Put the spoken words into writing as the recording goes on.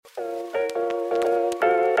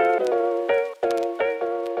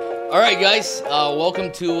All right, guys.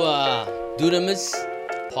 Welcome to Dunamis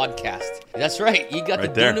Podcast. That's right. You got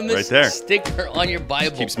Right the there, Dunamis right there. sticker on your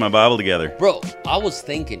Bible. Keeps my Bible together. Bro, I was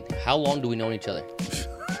thinking, how long do we know each other?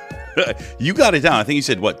 You got it down. I think you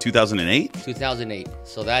said, what, 2008? 2008.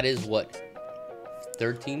 So that is what?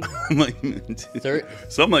 13?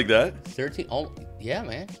 Something like that. 13? Oh, yeah,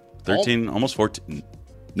 man. 13, almost 14.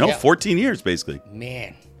 No, Yeah. 14 years, basically.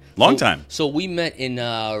 Man. Long time. So we met in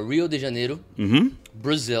Rio de Janeiro,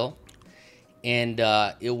 Brazil, and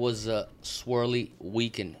it was a swirly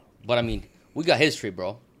weekend. But, I mean, we got history,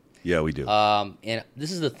 bro. Yeah, we do. And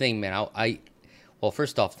this is the thing, man. Well,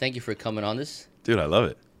 first off, thank you for coming on this. Dude, I love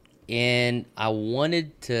it. And I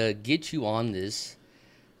wanted to get you on this,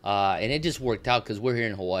 and it just worked out because we're here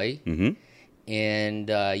in Hawaii, and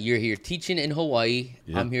you're here teaching in Hawaii.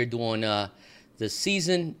 Yeah. I'm here doing the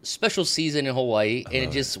special season in Hawaii, and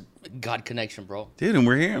it just got connection, bro. Dude, and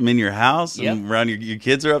we're here. I'm in your house. Yep. I'm around your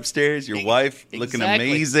kids are upstairs. Your wife looking Exactly.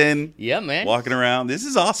 amazing. Yeah, man. Walking around. This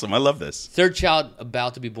is awesome. I love this. Third child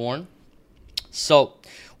about to be born. So,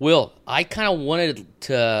 Will, I kind of wanted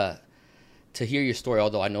to hear your story,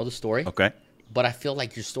 although I know the story. Okay. But I feel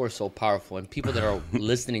like your story is so powerful, and people that are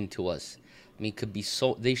listening to us, I mean, could be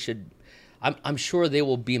so. They should. I'm sure they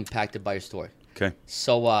will be impacted by your story. Okay.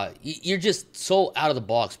 So you're just so out of the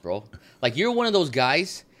box, bro. Like, you're one of those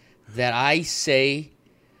guys that I say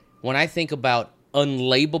when I think about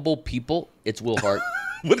unlabelable people, it's Will Hart.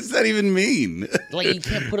 What does that even mean? Like, you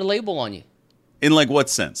can't put a label on you. In like what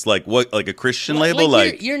sense? Like what? Like a Christian label?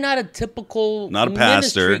 You're not a typical Not a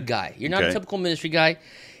pastor. ministry guy. You're not a Okay. typical ministry guy.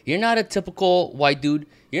 You're not a typical white dude.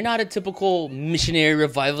 You're not a typical missionary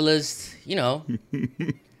revivalist. You know.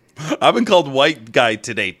 I've been called white guy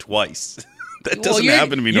today twice. That doesn't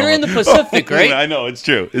happen to me You're normal. in the Pacific, right? I know, it's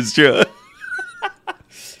true. It's true.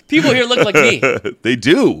 People here look like me. They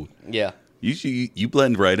do. Yeah. You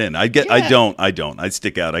blend right in. I Yeah. don't. I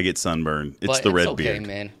stick out. I get sunburn. It's But the red okay, beard.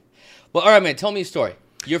 man. Well, all right, man. Tell me a story.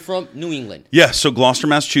 You're from New England. Yeah, so Gloucester,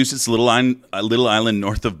 Massachusetts, a little island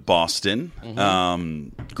north of Boston.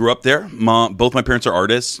 Grew up there. Both my parents are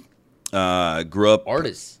artists. Grew up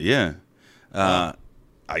Artists. Yeah.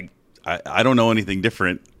 I don't know anything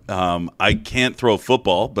different. I can't throw a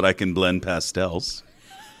football, but I can blend pastels.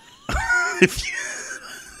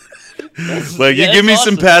 Like, you Yeah, give me that's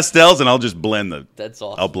some awesome. pastels, and I'll just blend them. That's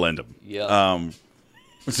awesome. I'll blend them. Yeah.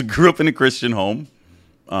 So grew up in a Christian home.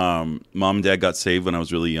 Mom and dad got saved when I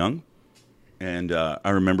was really young, and I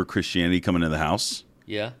remember Christianity coming to the house.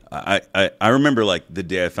 Yeah. I remember like the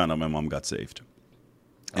day I found out my mom got saved.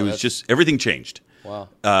 It was that's- just everything changed. Wow.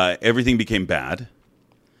 Everything became bad.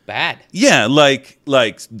 Bad. Yeah, like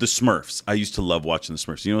the Smurfs. I used to love watching the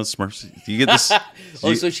Smurfs. You know the Smurfs? Do you get this?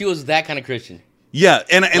 Oh, so she was that kind of Christian. Yeah,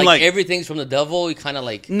 and like everything's from the devil. You kind of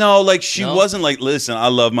like. no, like she No? wasn't like, listen, I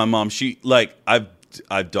love my mom. She like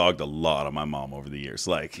I've dogged a lot on my mom over the years.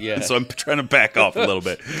 Like, Yeah. so I'm trying to back off a little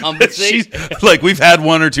bit. Compensate? She's like, we've had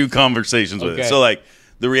one or two conversations with Okay. it. So like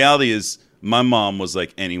the reality is my mom was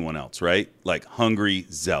like anyone else, right? Like hungry,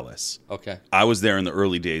 zealous. Okay. I was there in the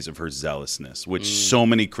early days of her zealousness, which so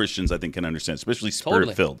many Christians I think can understand, especially Totally.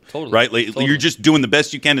 spirit-filled, Totally. right? Like, Totally. you're just doing the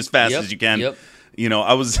best you can as fast Yep. as you can. Yep. You know,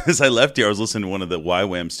 as I left here, I was listening to one of the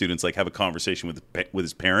YWAM students like have a conversation with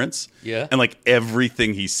his parents. Yeah. And like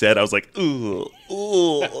everything he said, I was like, ooh,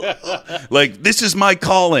 like this is my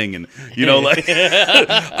calling, and you know, like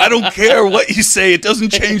I don't care what you say, it doesn't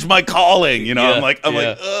change my calling. You know, Yeah, I'm like,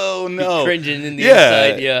 yeah. oh no, Cringing in the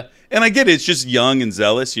inside. Yeah. and I get it. It's just young and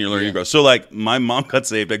zealous, and you're learning Yeah. to grow. So, like, my mom got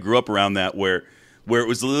saved. I grew up around that where it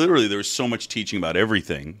was literally there was so much teaching about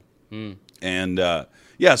everything, and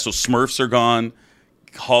yeah. So Smurfs are gone,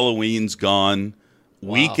 Halloween's gone,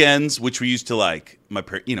 weekends, which we used to like.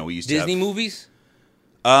 We used Disney to have, movies.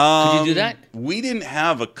 Could you do that? We didn't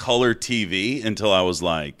have a color TV until I was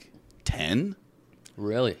like 10.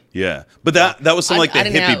 Really? Yeah, but that was some like the I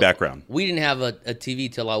didn't hippie have- background. We didn't have a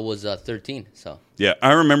TV till I was 13. Yeah,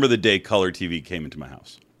 I remember the day color TV came into my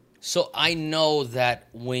house. So I know that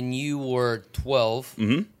when you were 12,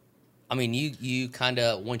 I mean, you kind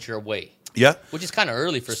of went your way, Yeah. which is kind of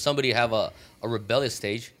early for somebody to have a rebellious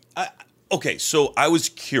stage. Okay, so I was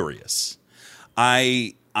curious.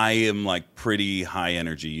 I am like pretty high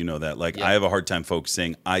energy, you know that. Like Yeah. I have a hard time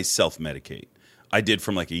focusing. I self-medicate. I did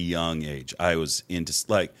from like a young age. I was into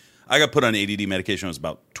like I got put on ADD medication when I was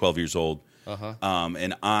about 12 years old.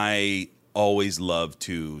 And I always loved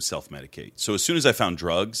to self-medicate. So as soon as I found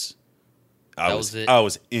drugs, I was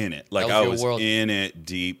in it. Like was I your was world. in it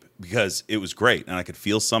deep because it was great and I could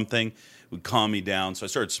feel something. It would calm me down. So I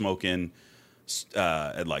started smoking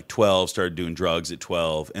at like 12, started doing drugs at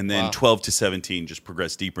 12, and then Wow. 12 to 17 just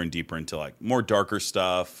progressed deeper and deeper into like more darker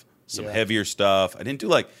stuff, some Yeah. heavier stuff. I didn't do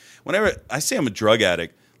like, whenever I say I'm a drug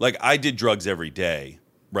addict, like I did drugs every day,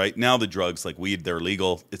 right? Now the drugs like weed, they're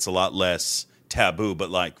legal. It's a lot less taboo, but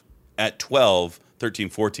like at 12, 13,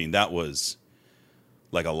 14, that was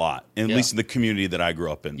like a lot, at Yeah. least in the community that I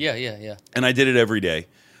grew up in. Yeah. And I did it every day.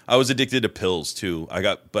 I was addicted to pills too. I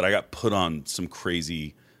got put on some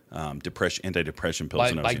crazy antidepressant pills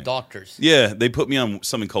when I was By young. doctors. Yeah, they put me on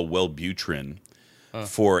something called Wellbutrin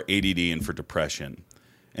for ADD and for depression.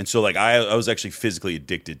 And so like I was actually physically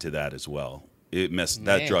addicted to that as well. That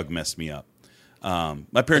Man. drug messed me up. My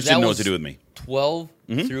parents That didn't know was what to do with me. 12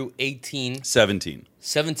 through 18, 17.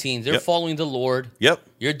 17. They're Yep. following the Lord. Yep.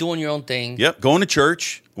 You're doing your own thing. Yep. Going to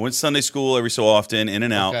church. Went to Sunday school every so often, in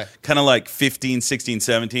and out. Okay. Kind of like 15, 16,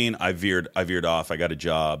 17, I veered off. I got a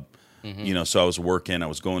job. So I was working, I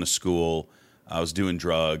was going to school, I was doing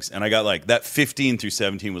drugs, and I got like that 15 through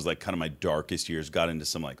 17 was like kind of my darkest years. Got into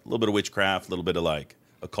some like a little bit of witchcraft, a little bit of like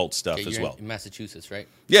occult stuff Okay, as you're well. in Massachusetts, right?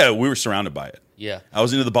 Yeah, we were surrounded by it. Yeah. I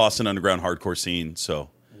was into the Boston underground hardcore scene, so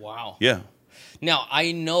Wow. yeah. Now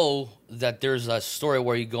I know that there's a story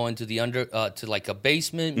where you go into the to like a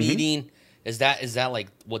basement meeting. Is that like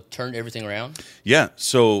what turned everything around? Yeah,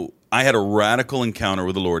 so I had a radical encounter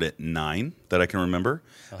with the Lord at 9 that I can remember.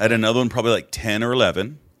 I had another one probably like 10 or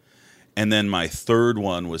 11, and then my third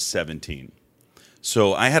one was 17.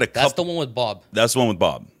 So I had a couple. That's the one with Bob. That's the one with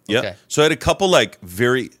Bob. Yeah. Okay. So I had a couple like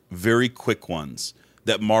very, very quick ones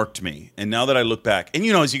that marked me. And now that I look back, and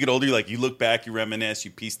as you get older, you look back, you reminisce,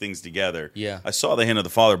 you piece things together. Yeah. I saw the hand of the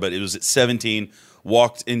Father, but it was at 17,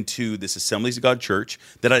 walked into this Assemblies of God church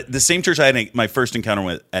the same church I had my first encounter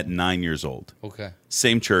with at 9 years old. Okay.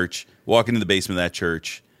 Same church, walk into the basement of that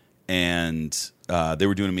church, and they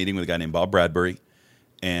were doing a meeting with a guy named Bob Bradbury,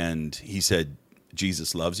 and he said,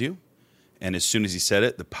 Jesus loves you. And as soon as he said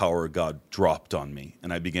it, the power of God dropped on me,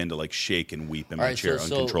 and I began to like shake and weep in my chair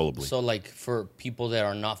uncontrollably. So like for people that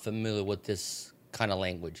are not familiar with this kind of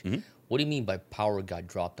language, what do you mean by power of God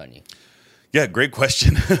dropped on you? Yeah, great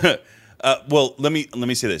question. Well, let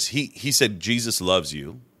me say this. He said Jesus loves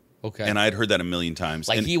you, Okay. and I had heard that a million times.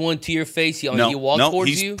 Like and he went to your face, he no, walked towards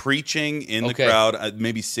he's you? preaching in the Okay. crowd.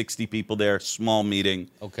 Maybe 60 people there, small meeting.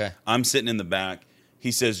 Okay. I'm sitting in the back.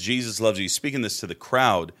 He says, Jesus loves you. He's speaking this to the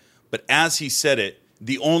crowd. But as he said it,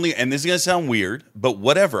 and this is going to sound weird, but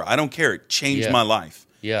whatever, I don't care. It changed Yeah. my life.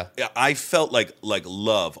 Yeah. I felt like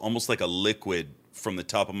love, almost like a liquid from the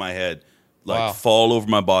top of my head, Wow. fall over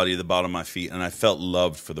my body, the bottom of my feet, and I felt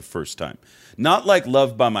loved for the first time. Not like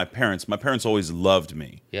loved by my parents. My parents always loved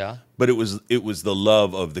me. Yeah. But it was the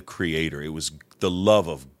love of the Creator. It was the love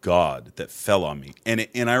of God that fell on me, and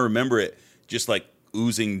I remember it just like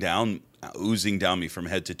oozing down me from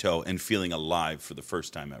head to toe, and feeling alive for the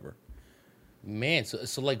first time ever. Man,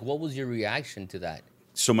 so like what was your reaction to that?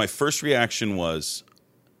 So my first reaction was,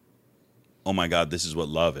 "Oh my God, this is what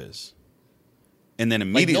love is," and then Like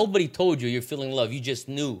immediately, nobody told you you're feeling love. You just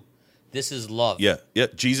knew this is love. yeah,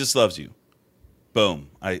 Jesus loves you. Boom,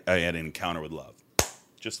 I had an encounter with love,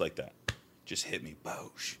 just like that, just hit me,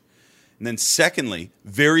 boosh. And then secondly,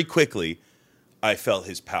 very quickly, I felt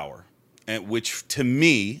His power. And which to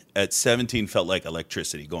me at 17 felt like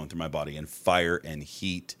electricity going through my body, and fire and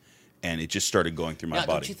heat, and it just started going through my Now,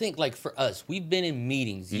 body. don't you think, like for us, we've been in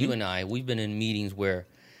meetings, you and I, we've been in meetings where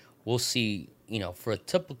we'll see, for a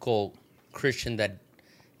typical Christian that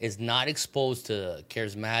is not exposed to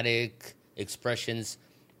charismatic expressions,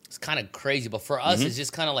 it's kind of crazy. But for us, it's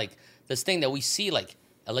just kind of like this thing that we see, like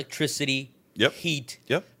electricity, Yep. heat,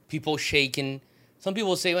 Yep. people shaking. Some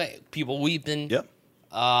people say, "Wait, people weeping. Yep.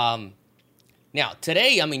 Now,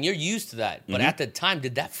 today, I mean, you're used to that. But at the time,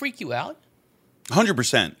 did that freak you out?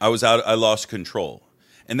 100%. I lost control.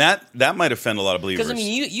 And that might offend a lot of believers. Because, I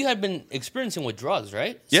mean, you had been experiencing with drugs,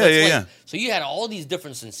 right? Yeah, it's yeah. So you had all these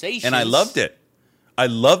different sensations. and I loved it. I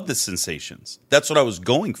loved the sensations. That's what I was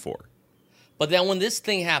going for. But then when this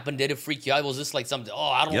thing happened, did it freak you out? Was this like something,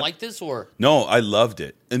 I don't Yep. like this? Or No, I loved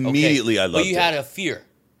it. Immediately I loved it. But you had a fear.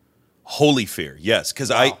 Holy fear, yes. Because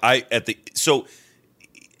Wow. so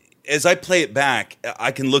as I play it back,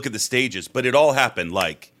 I can look at the stages, but it all happened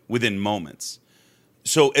like within moments.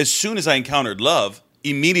 So as soon as I encountered love,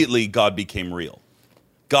 immediately God became real.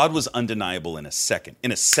 God was undeniable in a second.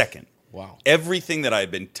 Wow. Everything that I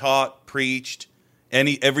had been taught, preached,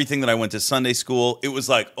 everything that I went to Sunday school, it was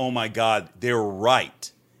like, oh my God, they're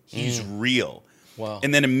right. He's real. Wow.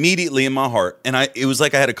 And then immediately in my heart, it was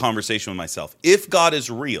like I had a conversation with myself. If God is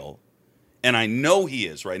real, and I know He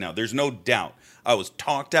is right now, there's no doubt. I was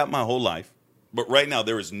talked at my whole life, but right now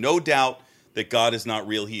there is no doubt that God is not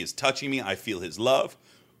real. He is touching me. I feel His love.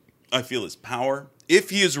 I feel His power. If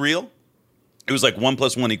He is real, it was like 1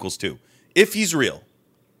 + 1 = 2. If He's real,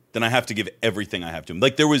 then I have to give everything I have to him.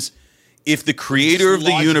 Like if the creator of the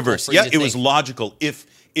logical universe, for you to it was think. logical.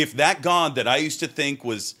 If that God that I used to think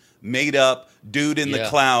was made up dude in the Yeah,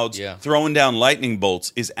 clouds yeah. throwing down lightning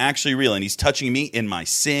bolts is actually real, and he's touching me in my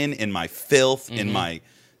sin, in my filth, Mm-hmm. in my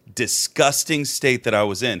disgusting state that I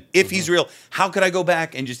was in. If he's real, how could I go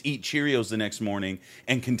back and just eat Cheerios the next morning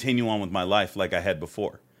and continue on with my life like I had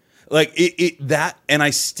before? Like and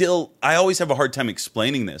I always have a hard time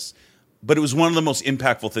explaining this, but it was one of the most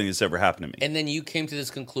impactful things that's ever happened to me. And then you came to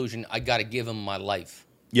this conclusion, I got to give him my life.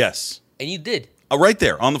 Yes. And you did. Right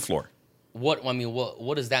there on the floor. What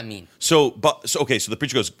does that mean? So the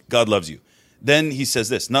preacher goes, God loves you. Then he says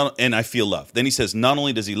this, and I feel love. Then he says, not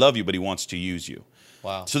only does he love you, but he wants to use you.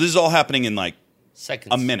 Wow. So this is all happening in like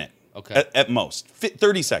Seconds. a minute. Okay. At most.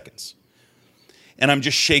 30 seconds. And I'm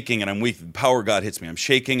just shaking and I'm weak. The power of God hits me. I'm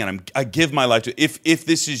shaking and I give my life to if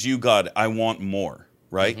this is you, God, I want more.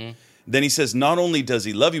 Right? Mm-hmm. Then he says, not only does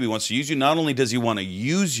he love you, he wants to use you. Not only does he want to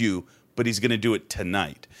use you, but he's going to do it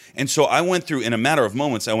tonight. And so I went through, in a matter of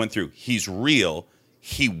moments, he's real.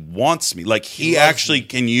 He wants me. Like he loves actually me.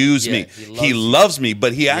 can use Yeah, me. he Loves me,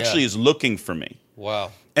 but he actually is looking for me.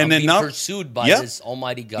 Wow. And I'm then being not pursued by Yeah. this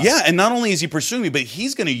almighty God. Yeah, and not only is he pursuing me, but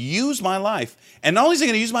he's going to use my life. And not only is he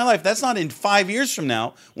going to use my life, that's not in 5 years from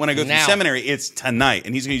now when I go through Now. seminary. It's tonight,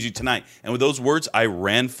 and he's going to use you tonight. And with those words, I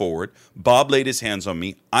ran forward. Bob laid his hands on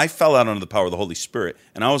me. I fell out under the power of the Holy Spirit,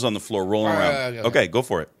 and I was on the floor rolling around. Okay, go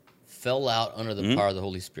for it. Fell out under the power of the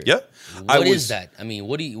Holy Spirit. Yep. What is that? I mean,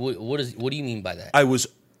 what do you mean by that?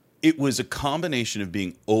 It was a combination of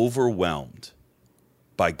being overwhelmed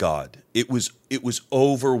by God. It was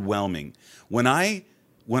overwhelming. When I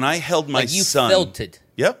held my Like you son, felt it.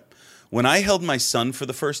 Yep. When I held my son for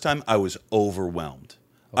the first time, I was overwhelmed.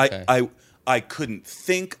 Okay. I couldn't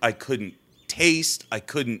think, I couldn't taste,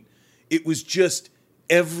 it was just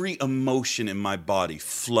every emotion in my body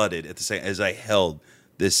flooded at the same as I held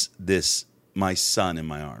this my son in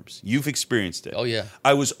my arms. You've experienced it. Oh, yeah.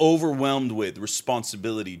 I was overwhelmed with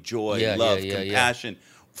responsibility, joy, Yeah, love, yeah, yeah, compassion,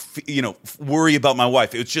 worry about my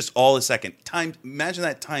wife. It was just all a second. Imagine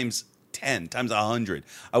that times 10, times 100.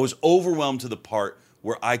 I was overwhelmed to the part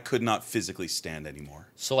where I could not physically stand anymore.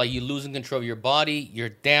 So like you losing control of your body, you're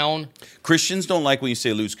down. Christians don't like when you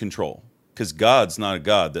say lose control because God's not a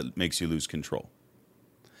God that makes you lose control.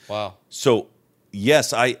 Wow. So,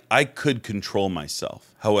 yes, I could control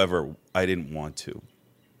myself. However, I didn't want to.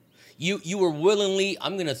 You were willingly,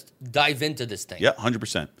 I'm going to dive into this thing. Yeah,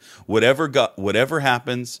 100%. Whatever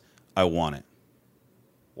happens, I want it.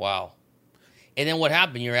 Wow. And then what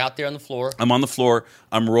happened? You're out there on the floor. I'm on the floor.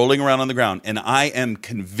 I'm rolling around on the ground, and I am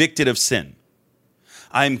convicted of sin.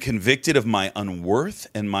 I am convicted of my unworth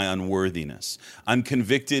and my unworthiness. I'm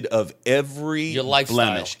convicted of every Your lifestyle.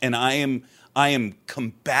 blemish, and I am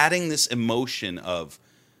combating this emotion of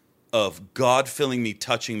God filling me,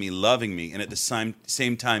 touching me, loving me, and at the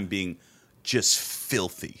same time being just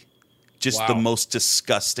filthy, just Wow. the most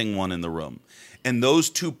disgusting one in the room. And those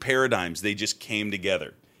two paradigms, they just came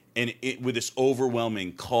together. And with this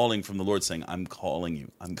overwhelming calling from the Lord saying, I'm calling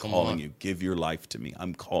you. I'm calling you. Give your life to me.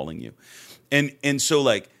 I'm calling you. And so,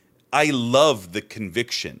 like, I love the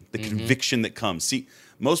conviction that comes. See,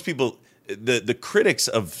 most people, the critics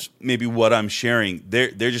of maybe what I'm sharing,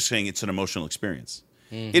 they're just saying it's an emotional experience.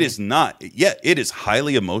 It is not. Yeah, it is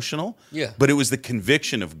highly emotional. Yeah. But it was the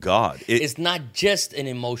conviction of God. It's not just an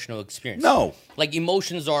emotional experience. No. Like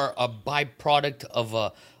emotions are a byproduct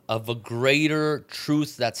of a greater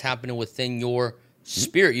truth that's happening within your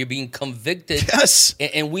spirit. You're being convicted. Yes.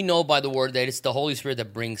 And we know by the word that it's the Holy Spirit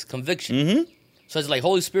that brings conviction. Mm-hmm. So it's like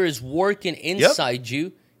Holy Spirit is working inside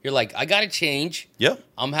you. You're like, I got to change. Yep.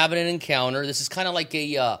 I'm having an encounter. This is kind of like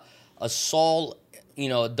a Saul,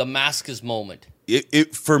 Damascus moment.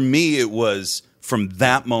 For me, it was from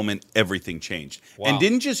that moment, everything changed. Wow. And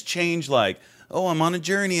didn't just change like, oh, I'm on a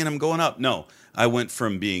journey and I'm going up. No, I went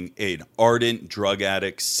from being an ardent drug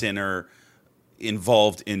addict, sinner,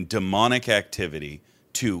 involved in demonic activity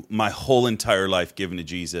to my whole entire life given to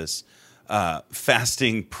Jesus.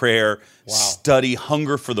 Fasting, prayer, study,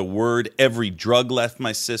 hunger for the word. Every drug left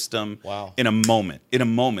my system. Wow. In a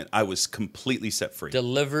moment, I was completely set free.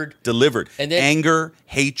 Delivered. And then, anger,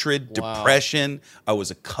 hatred, depression. I was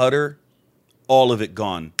a cutter. All of it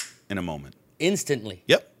gone in a moment. Instantly.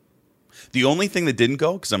 Yep. The only thing that didn't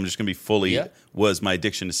go, because I'm just going to be fully, was my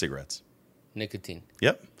addiction to cigarettes. Nicotine.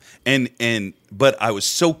 Yep. But I was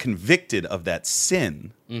so convicted of that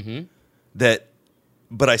sin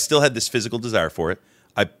but I still had this physical desire for it.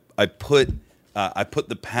 I put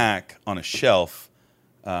the pack on a shelf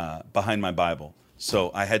behind my Bible.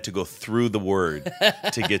 So I had to go through the Word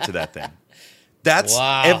to get to that thing. That's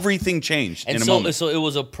Wow. everything changed And in a so, moment. so it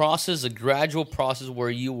was a process, a gradual process where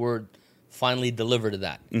you were finally delivered to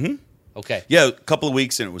that. Mm-hmm. Okay. Yeah, a couple of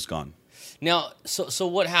weeks and it was gone. Now, so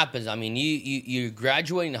what happens? I mean, you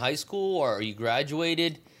graduate in high school, or you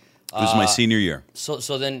graduated. It was my senior year. So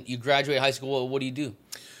then you graduate high school. What do you do?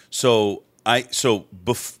 So I go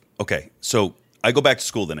back to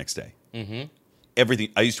school the next day. Mm-hmm. Everything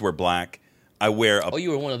I used to wear black. I wear a Oh,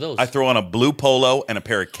 you were one of those. I throw on a blue polo and a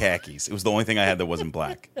pair of khakis. It was the only thing I had that wasn't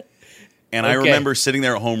black. And I Okay. remember sitting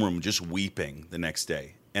there at homeroom just weeping the next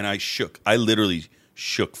day. And I shook. I literally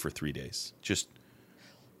shook for 3 days. Just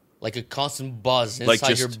like a constant buzz inside Like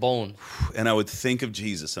your just- bone. and I would think of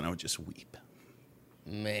Jesus and I would just weep.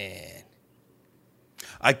 Man.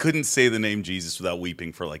 I couldn't say the name Jesus without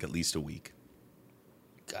weeping for like at least a week.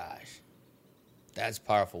 Gosh. That's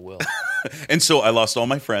powerful, Will. And so I lost all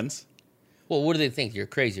my friends. Well, what do they think? You're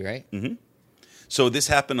crazy, right? So this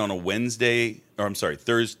happened on a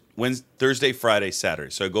Thursday, Friday,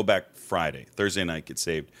 Saturday. So I go back Friday. Thursday night, get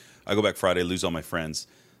saved. I go back Friday, lose all my friends.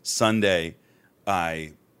 Sunday,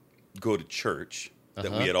 I go to church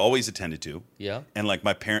that we had always attended to. Yeah. And like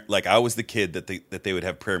my parent, like I was the kid that they would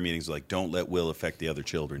have prayer meetings like, don't let Will affect the other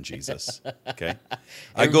children, Jesus. Okay.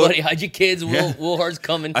 Everybody, hide your kids. Will Hart's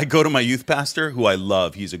coming. I go to my youth pastor, who I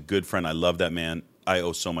love. He's a good friend. I love that man. I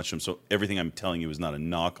owe so much to him. So everything I'm telling you is not a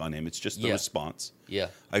knock on him. It's just the Yeah. response. Yeah.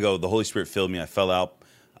 I go, the Holy Spirit filled me. I fell out.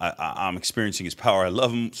 I'm experiencing his power. I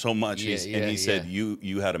love him so much. Yeah, And he said, yeah.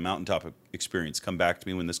 you had a mountaintop experience. Come back to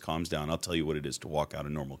me when this calms down. I'll tell you what it is to walk out a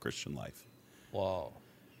normal Christian life. Wow.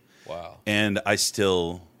 And I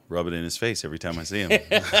still rub it in his face every time I see him.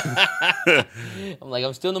 I'm like,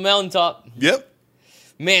 I'm still in the mountaintop. Yep.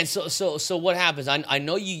 Man, so what happens? I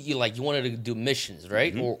know you wanted to do missions,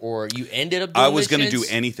 right? Or you ended up doing I was going to do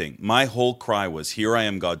missions? anything. My whole cry was, here I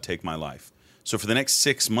am, God, take my life. So for the next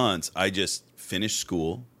 6 months, I just finished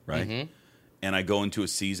school, right? And I go into a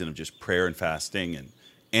season of just prayer and fasting and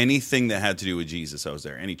anything that had to do with Jesus, I was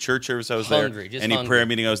there. Any church service, I was Hungry, there. just Any hungry. prayer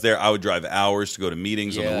meeting, I was there. I would drive hours to go to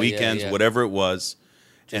meetings on Yeah, the yeah, weekends, yeah. whatever it was.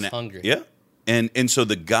 Just hungry. Yeah. And so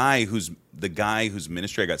the guy whose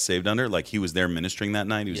ministry I got saved under, like he was there ministering that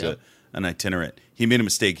night. He was Yeah. an itinerant. He made a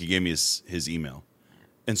mistake. He gave me his email.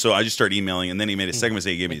 And so I just started emailing, and then he made a second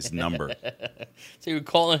mistake. He gave me his number, So you were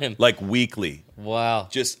calling him. like weekly. Wow.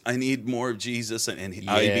 Just, I need more of Jesus. And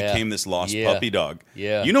I Yeah. became this lost Yeah. puppy dog.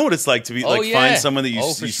 Yeah. You know what it's like to be find someone that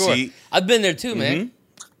you, for you sure. see. I've been there too, man.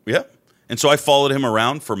 Yeah. And so I followed him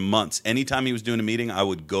around for months. Anytime he was doing a meeting, I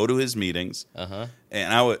would go to his meetings. And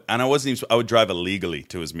I wasn't even, I would drive illegally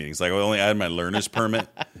to his meetings. Like I only had my learner's permit.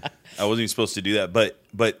 I wasn't even supposed to do that.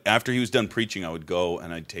 But after he was done preaching, I would go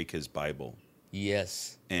and I'd take his Bible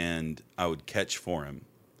Yes. and I would catch for him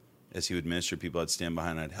as he would minister to people. I'd stand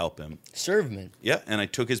behind and I'd help him. Serve, man. Yeah, and I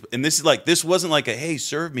took his, and this wasn't like a, hey,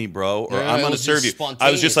 serve me, bro, or No, I'm it going to was serve just you. I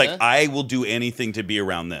was just like, spontaneous, huh? I will do anything to be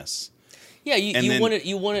around this. Yeah, And then-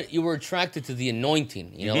 you were attracted to the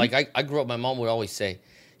anointing. You know, like I grew up, my mom would always say,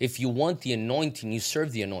 if you want the anointing, you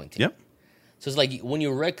serve the anointing. Yep. So it's like when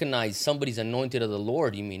you recognize somebody's anointed of the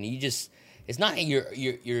Lord, it's not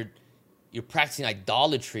you're practicing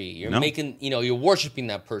idolatry. You're No. you're worshiping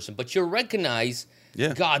that person, but you recognize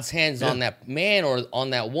Yeah. God's hands on that man or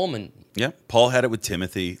on that woman. Yeah, Paul had it with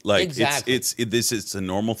Timothy. Like Exactly. it's a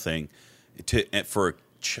normal thing for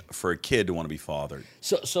a kid to want to be fathered.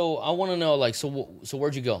 So I want to know, like, so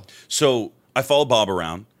where'd you go? So I followed Bob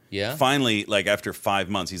around. Yeah. Finally, like after 5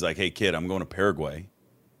 months, he's like, "Hey, kid, I'm going to Paraguay.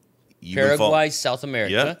 You been Paraguay, South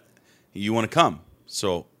America. Yeah. You want to come?"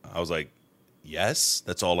 So I was like, "Yes,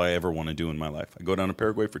 that's all I ever want to do in my life." I go down to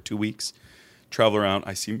Paraguay for 2 weeks, travel around.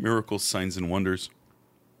 I see miracles, signs, and wonders.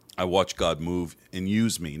 I watch God move and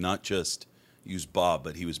use me, not just use Bob,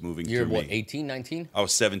 but he was moving You're through what, me. 18, 19? I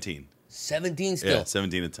was 17. 17 still. Yeah,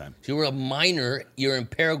 17 at the time. So you were a minor. You're in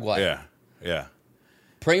Paraguay. Yeah.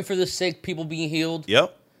 Praying for the sick, people being healed,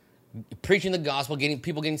 Yep. preaching the gospel,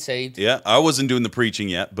 people getting saved. Yeah. I wasn't doing the preaching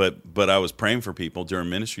yet, but I was praying for people during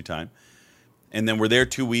ministry time. And then we're there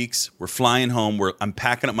 2 weeks. We're flying home. I'm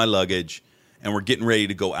packing up my luggage, and we're getting ready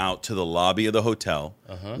to go out to the lobby of the hotel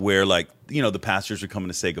where, like, the pastors are coming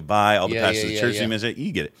to say goodbye. All the Yeah, pastors yeah, of the yeah, church, yeah.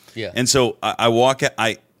 you get it. Yeah. And so I walk.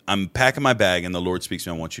 I'm packing my bag, and the Lord speaks to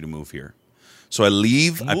me. I want you to move here. So I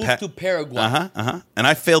leave. Move to Paraguay. And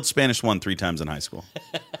I failed Spanish 1 3 times in high school.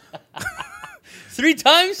 3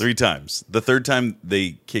 times? 3 times. The third time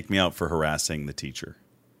they kicked me out for harassing the teacher.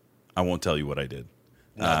 I won't tell you what I did.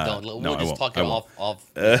 No, don't. We'll no, I just won't. talk I it won't.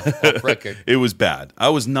 off record. It was bad. I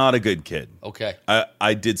was not a good kid. Okay.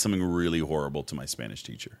 I did something really horrible to my Spanish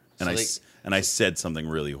teacher, and So I said something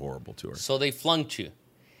really horrible to her. So they flunked you.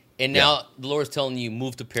 And now the Lord's telling you,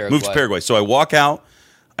 move to Paraguay. Move to Paraguay. So I walk out,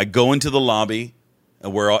 I go into the lobby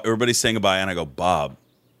where everybody's saying goodbye, and I go, Bob,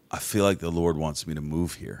 I feel like the Lord wants me to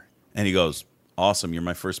move here. And he goes, awesome, you're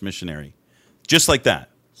my first missionary. Just like that.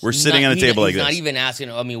 We're sitting at a table like this. He's not even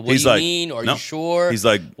asking, I mean, what do you mean? Are you sure? He's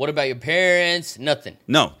like, what about your parents? Nothing.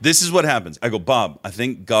 No, this is what happens. I go, Bob, I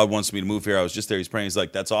think God wants me to move here. I was just there. He's praying. He's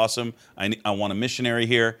like, that's awesome. I want a missionary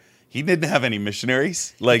here. He didn't have any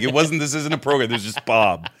missionaries. Like, it wasn't, this isn't a program. There's just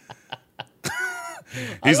Bob.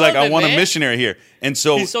 He's like, I want a missionary here. And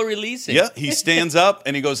so he's so releasing. Yeah, he stands up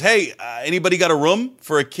and he goes, hey, anybody got a room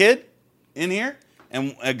for a kid in here?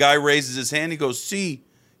 And a guy raises his hand. He goes, see.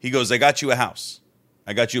 He goes, I got you a house.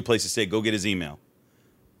 I got you a place to stay. Go get his email.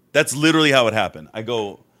 That's literally how it happened.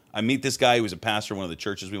 I meet this guy. He was a pastor in one of the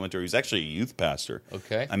churches we went to. He was actually a youth pastor.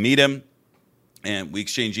 Okay. I meet him, and we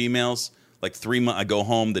exchange emails. Like 3 months, I go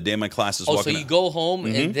home. The day my class is walking. So you go home,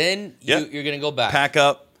 and then you're going to go back. Pack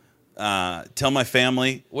up, tell my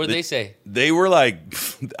family. What did they say? They were like,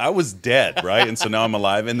 I was dead, right? And so now I'm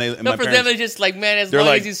alive. And my for parents, them, it's just like, man, as long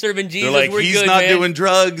as he's serving Jesus, they're like, we're he's good, not man. doing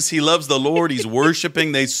drugs. He loves the Lord. He's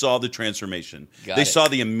worshiping. They saw the transformation. They saw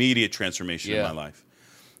the immediate transformation in my life.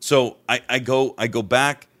 So I go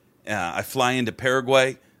back. I fly into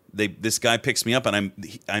Paraguay. This guy picks me up, and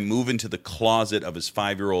I move into the closet of his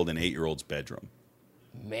 5-year-old and 8-year-old's bedroom.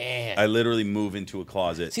 Man, I literally move into a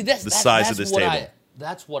closet. See, the size of this table.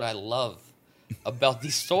 That's what I love about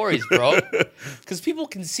these stories, bro. Because people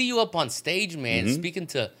can see you up on stage, man, speaking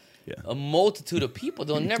to a multitude of people.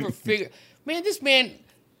 They'll never figure, man, this man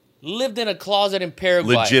lived in a closet in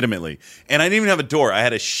Paraguay. Legitimately. And I didn't even have a door. I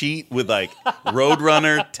had a sheet with like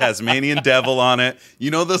Roadrunner, Tasmanian Devil on it.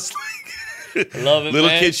 You know those love it, little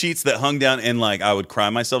man. kid sheets that hung down, and like I would cry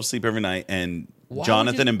myself to sleep every night, and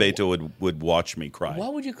Jonathan and Beto would watch me cry. Why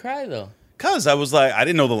would you cry though? Because I was like, I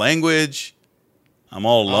didn't know the language. I'm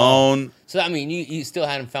all alone. So I mean, you still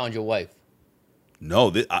hadn't found your wife? No,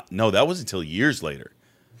 that was until years later.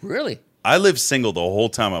 Really? I lived single the whole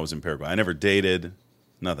time I was in Paraguay. I never dated,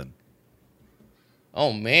 nothing.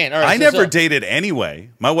 Oh man! All right, I never dated anyway.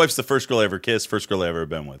 My wife's the first girl I ever kissed, first girl I ever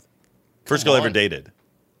been with, first girl I ever dated.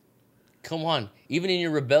 Come on, even in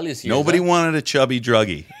your rebellious years. Nobody wanted a chubby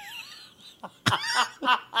druggie.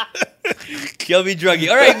 Chubby druggie.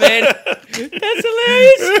 All right, man. That's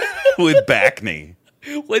hilarious. With back knee.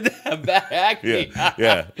 With that back knee.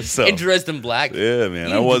 Yeah. So, and dressed in black. Yeah,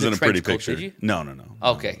 man. I wasn't a pretty picture. Did you? No.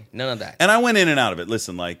 Okay, none of that. And I went in and out of it.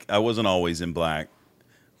 Listen, like I wasn't always in black,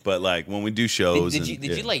 but like when we do shows, did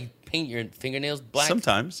you like paint your fingernails black?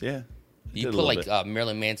 Sometimes, yeah. You put like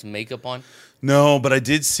Marilyn Manson makeup on? No, but I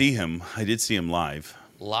did see him. I did see him live.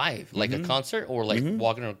 Live, like a concert, or like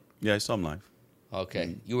walking around? Yeah, I saw him live.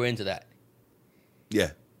 Okay, you were into that.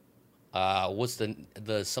 Yeah. What's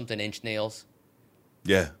the something inch nails?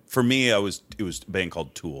 Yeah, for me, it was a band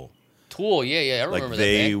called Tool. Tool, yeah, I remember that.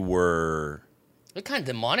 They were. They're kind of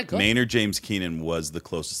demonic. Huh? Maynard James Keenan was the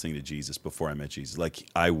closest thing to Jesus before I met Jesus. Like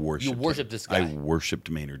I worshipped. You worshipped this guy. I worshipped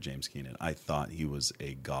Maynard James Keenan. I thought he was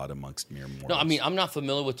a god amongst mere mortals. No, I mean I'm not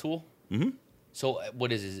familiar with Tool. Mm-hmm. So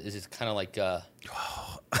what is it? Is it kind of like?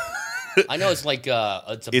 I know it's like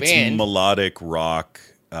it's a band. It's melodic rock,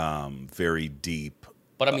 very deep.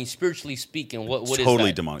 But I mean, spiritually speaking, what is that?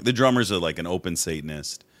 Totally demonic. The drummers are like an open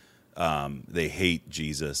Satanist. They hate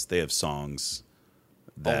Jesus. They have songs.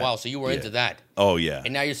 Oh wow! So you were into that? Oh yeah.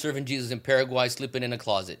 And now you're serving Jesus in Paraguay, sleeping in a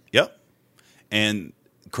closet. Yep. And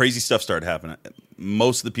crazy stuff started happening.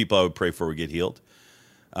 Most of the people I would pray for would get healed.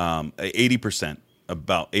 80%.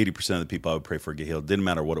 About 80% of the people I would pray for get healed. Didn't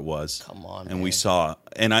matter what it was. Come on, and man. we saw,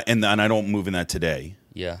 and I don't move in that today.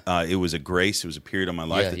 Yeah. It was a grace. It was a period of my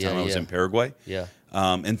life. The time I was in Paraguay. Yeah.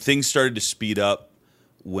 And things started to speed up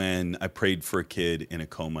when I prayed for a kid in a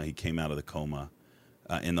coma. He came out of the coma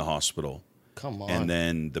in the hospital. Come on. And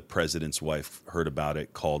then the president's wife heard about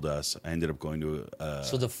it, called us. I ended up going to.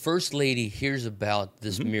 So the first lady hears about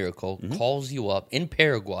this miracle, calls you up in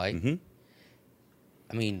Paraguay.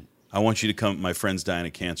 I mean. I want you to come. My friend's dying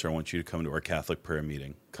of cancer. I want you to come to our Catholic prayer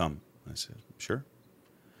meeting. Come. I said, sure.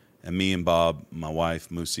 And me and Bob, my wife,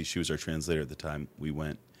 Musi, she was our translator at the time, we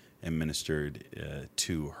went and ministered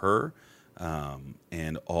to her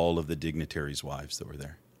and all of the dignitaries' wives that were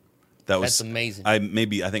there. That's amazing. I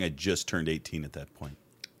think I just turned 18 at that point.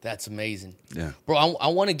 That's amazing. Yeah. Bro, I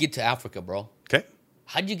want to get to Africa, bro. Okay.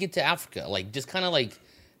 How'd you get to Africa? Like, just kind of like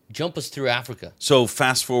jump us through Africa. So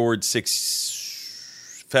fast forward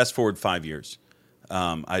 5 years.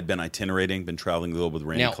 I'd been itinerating, been traveling the globe with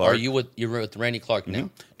Randy Clark. Now, you're with Randy Clark now?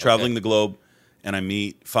 Traveling the globe, and I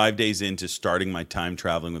meet 5 days into starting my time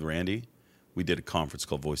traveling with Randy. We did a conference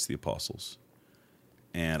called Voice of the Apostles.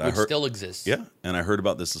 And Which I heard still exists. Yeah, and I heard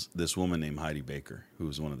about this woman named Heidi Baker, who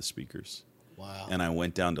was one of the speakers. Wow. And I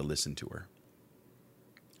went down to listen to her.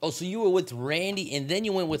 Oh, so you were with Randy, and then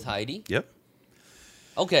you went with Heidi? Yep.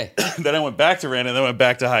 Okay. Then I went back to Randy, and then I went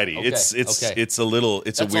back to Heidi. Okay, It's okay. it's a little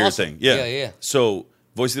it's That's a weird awesome. thing. Yeah. Yeah. So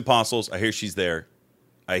Voice of the Apostles, I hear she's there.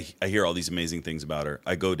 I hear all these amazing things about her.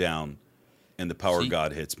 I go down, and the power of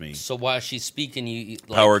God hits me. So while she's speaking, you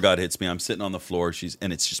like, Power of God hits me. I'm sitting on the floor.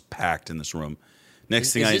 And it's just packed in this room.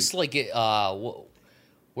 Next thing is this like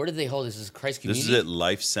where did they hold this? Is it Christ this Community? is at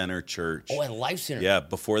Life Center Church. Oh, at Life Center. Yeah,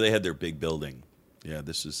 before they had their big building. Yeah,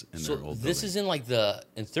 this is in So their old this building. is in like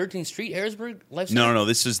in 13th Street, Harrisburg, Life Center. No.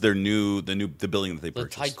 This is their the building that they The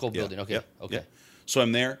purchased. Tyco building. Okay. Yep, Okay. yep. So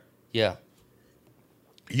I'm there. Yeah.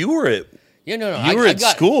 You were at Yeah. No. you were at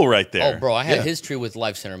school right there. Oh, bro, I had Yeah. history with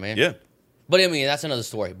Life Center, man. Yeah, But I mean, that's another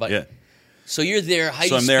story. But yeah. so you're there. Heidi's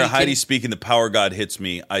So I'm there. speaking. Heidi's speaking. The power of God hits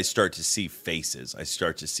me. I start to see faces. I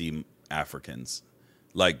start to see Africans,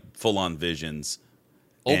 like full on visions.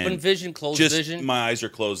 Open And vision, closed just vision. my eyes are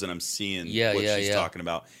closed and I'm seeing Yeah, what yeah, she's yeah. talking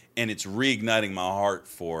about, and it's reigniting my heart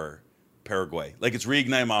for Paraguay. Like it's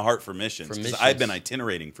reigniting my heart for missions For because missions. I've been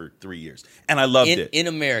itinerating for 3 years and I loved it in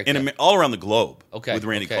America. all around the globe. Okay. With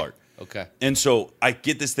Randy okay, Clark. Okay. And so I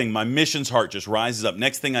get this thing. My missions heart just rises up.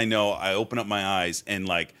 Next thing I know, I open up my eyes and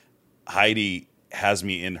like Heidi has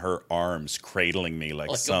me in her arms, cradling me like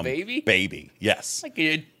Like a some baby? baby. Yes. Like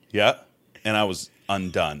it. Yeah. And I was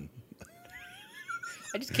undone.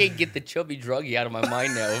 I just can't get the chubby druggie out of my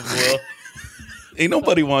mind now. Well, Ain't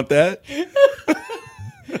nobody want that.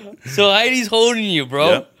 so Heidi's holding you, bro.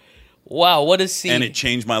 Yeah. Wow, what a scene. And it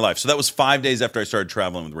changed my life. So that was 5 days after I started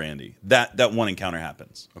traveling with Randy. That one encounter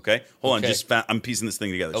happens. Okay, hold on. Okay. I'm piecing this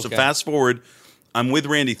thing together. So Okay. fast forward, I'm with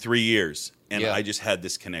Randy 3 years, and Yeah. I just had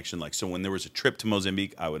this connection. Like so, when there was a trip to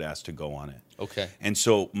Mozambique, I would ask to go on it. Okay. And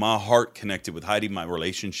so my heart connected with Heidi. My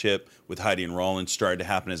relationship with Heidi and Roland started to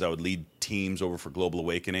happen as I would lead teams over for Global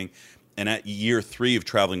Awakening. And at year 3 of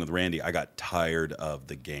traveling with Randy, I got tired of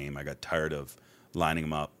the game. I got tired of lining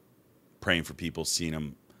them up, praying for people, seeing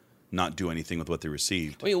them not do anything with what they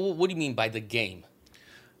received. I mean, what do you mean by the game?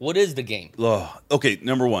 What is the game? Okay,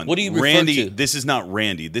 number one. What do you refer Randy, to? this is not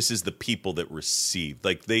Randy. This is the people that received.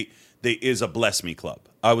 Like they is a Bless Me Club.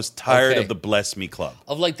 I was tired Okay. of the Bless Me Club.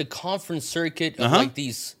 Of like the conference circuit of Uh-huh. like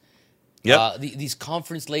these Yep. these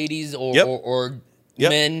conference ladies or Yep. or Yep.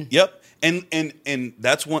 men. Yep. And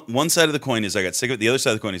that's one side of the coin is I got sick of it. The other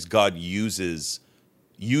side of the coin is God used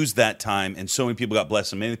that time, and so many people got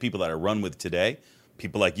blessed. And many people that I run with today,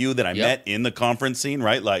 people like you that I Yep. met in the conference scene,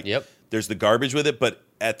 right? Like, Yep. there's the garbage with it, but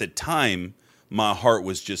at the time, my heart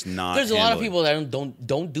was just not. There's a lot of handling. people that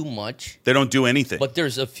don't do much, They don't do anything. but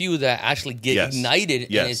there's a few that actually get Yes. ignited,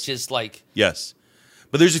 Yes. and it's just like Yes.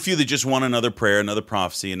 But there's a few that just want another prayer, another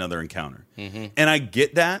prophecy, another encounter. Mm-hmm. And I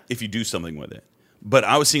get that if you do something with it. But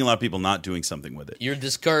I was seeing a lot of people not doing something with it. you're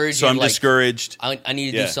discouraged. So you're I'm like, discouraged. I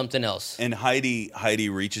need to Yeah. do something else. And Heidi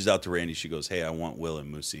reaches out to Randy. She goes, "Hey, I want Will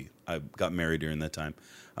and Moosey. I got married during that time.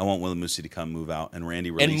 I want Will and Moosey to come move out." And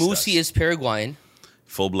Randy released And Moosey us. is Paraguayan.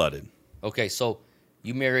 Full-blooded. Okay, so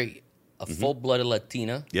you marry a Mm-hmm. full-blooded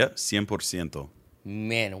Latina. Yep, 100%.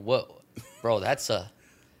 Man, bro, that's a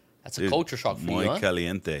Dude, culture shock for muy you, huh?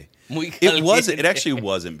 caliente. Muy It wasn't. It caliente. actually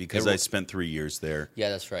wasn't because It I wa- spent 3 years there. Yeah,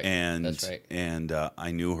 that's right. And That's right. and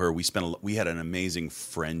I knew her. We had an amazing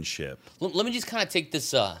friendship. Let me just kind of take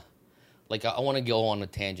this. Like I want to go on a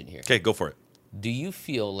tangent here. Okay, go for it. Do you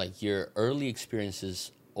feel like your early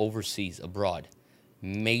experiences overseas, abroad,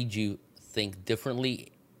 made you think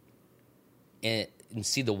differently and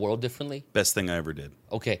see the world differently? Best thing I ever did.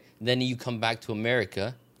 Okay, then you come back to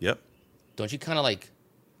America. Yep. Don't you kind of like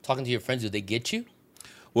talking to your friends? Do they get you?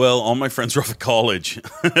 Well, all my friends were off at college,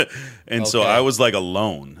 and so Okay. I was like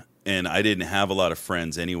alone, and I didn't have a lot of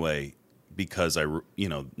friends anyway because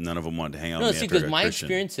none of them wanted to hang out No, with me. see, after I because got my Christian.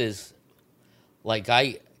 experience is like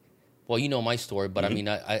well, you know my story, but Mm-hmm.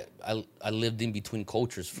 I mean, I lived in between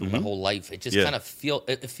cultures for my whole life. It just Yeah. kind of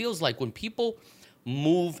it feels like when people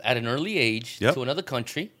move at an early age Yep. to another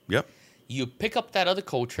country, Yep. you pick up that other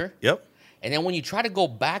culture, Yep. and then when you try to go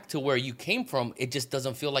back to where you came from, it just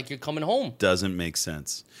doesn't feel like you're coming home. Doesn't make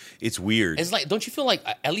sense. It's weird. It's like, don't you feel like,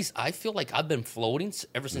 at least I feel like I've been floating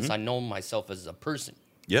ever since Mm-hmm. I know myself as a person.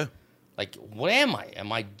 yeah. Like, what am I?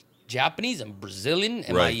 Am I Japanese? Am I Brazilian?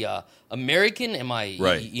 Am Right. I American? Am I,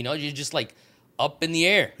 Right. You're just like up in the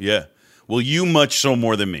air. Yeah. Well, you much so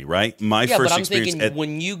more than me, right? My Yeah, first but I'm experience thinking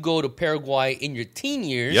when you go to Paraguay in your teen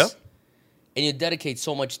years, Yep. and you dedicate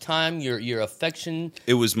so much time, your affection.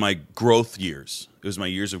 it was my growth years. It was my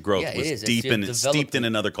years of growth. Yeah, it was is. It's deep your in steeped in development.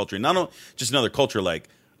 another culture. Not just another culture, like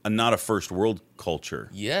not a first world culture.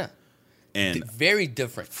 Yeah. and Very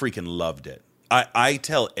different. freaking loved it. I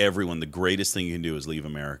tell everyone the greatest thing you can do is leave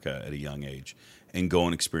America at a young age and go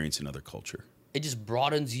and experience another culture. It just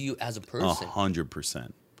broadens you as a person.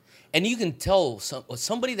 100%. And you can tell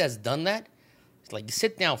somebody that's done that, like you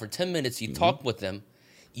sit down for 10 minutes, you talk with them,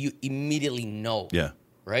 you immediately know. Yeah.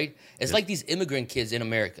 Right? It's like these immigrant kids in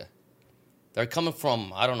America. They're coming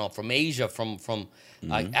from, I don't know, from Asia, from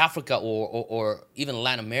like Africa or even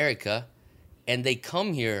Latin America. And they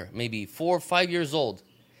come here maybe 4 or 5 years old.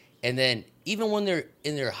 And then even when they're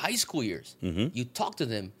in their high school years, you talk to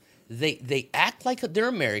them, they act like they're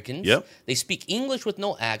Americans. Yep. They speak English with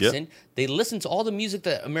no accent. Yep. They listen to all the music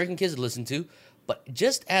that American kids listen to. But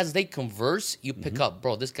just as they converse, you pick up,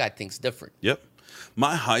 bro, this guy thinks different. Yep.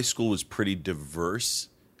 My high school was pretty diverse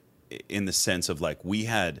in the sense of like we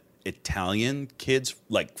had Italian kids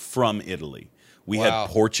like from Italy. We Wow. had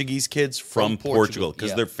Portuguese kids from Portugal because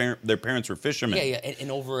yeah. their parents were fishermen. Yeah, yeah. And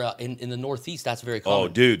over in the Northeast, that's very common. Oh,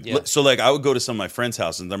 dude. Yeah. So, like, I would go to some of my friends'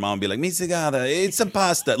 house and their mom would be like, Misigada, it's a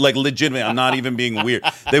pasta. Like, legitimately, I'm not even being weird.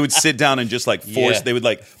 They would sit down and just, like, they would,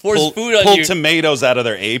 like, Force pull food on you. tomatoes out of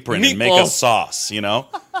their apron and make a Meatballs. sauce, you know?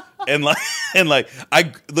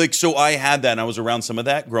 So I had that and I was around some of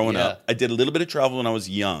that growing Yeah. up. I did a little bit of travel when I was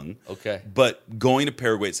young. Okay. But going to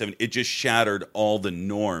Paraguay at 7, it just shattered all the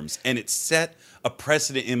norms. And it set a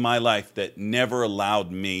precedent in my life that never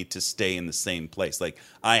allowed me to stay in the same place. Like,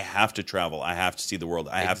 I have to travel. I have to see the world.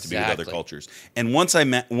 I have to be with other Exactly. cultures. And once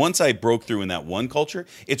I broke through in that one culture,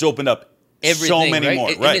 it's opened up Everything, so many right? more.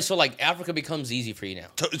 And Right. so, like, Africa becomes easy for you now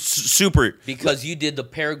Super. because you did the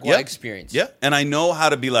Paraguay Yeah. experience. Yeah. And I know how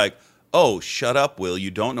to be like, oh, shut up, Will. You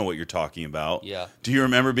don't know what you're talking about. Yeah. Do you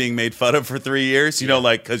remember being made fun of for 3 years? You know,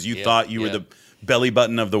 like, because you Yeah. thought you were Yeah. the belly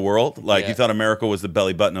button of the world. Like, Yeah. you thought America was the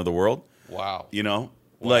belly button of the world. Wow. You know?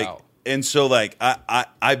 Wow. Like, and so, like,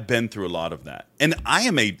 I've been through a lot of that. And I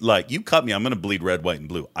am you cut me, I'm going to bleed red, white, and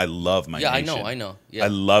blue. I love my Yeah, nation. I know. Yeah. I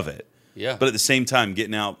love it. Yeah. But at the same time,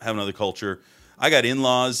 getting out, having another culture. I got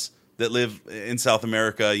in-laws that live in South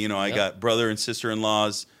America. You know, I got brother and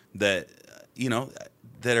sister-in-laws that,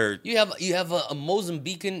 that are... You have a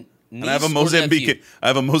Mozambican niece. And I have a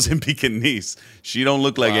Mozambican niece. She don't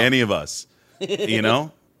look like any of us, you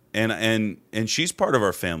know? And she's part of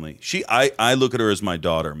our family. I look at her as my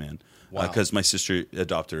daughter, man. Wow. Because my sister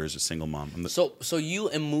adopted her as a single mom. So you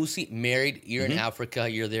and Musi married. You're in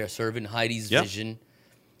Africa. You're there serving Heidi's Yep. vision.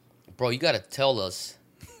 Bro, you got to tell us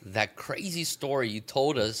that crazy story you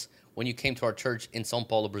told us when you came to our church in São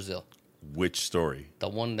Paulo, Brazil. Which story? The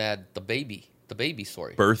one that the baby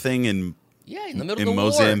story. Birthing in The middle of in the war.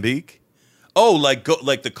 Mozambique? Oh, like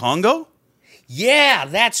the Congo? Yeah,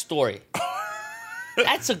 that story.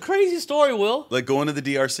 That's a crazy story, Will. Like going to the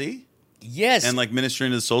DRC? Yes. And like ministering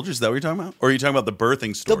to the soldiers? Is that what you're talking about? Or are you talking about the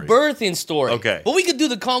birthing the story? birthing story. Okay. But we could do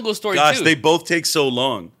the Congo story Gosh, too. they both take so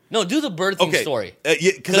long. No, do the birthing story.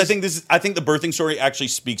 Yeah, because I think the birthing story actually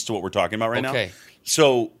speaks to what we're talking about right now. Okay.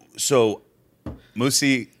 So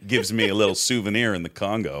Musi gives me a little souvenir in the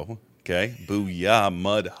Congo. Okay, booyah,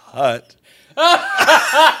 mud hut.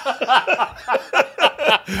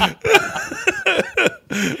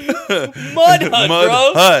 Mud hut,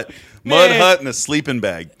 bro. Mud Man. hut and a sleeping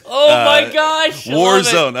bag. Oh my gosh. I War love it.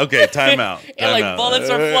 zone. Okay, time out. And time like out. bullets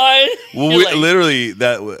are flying. Well, You're like, literally,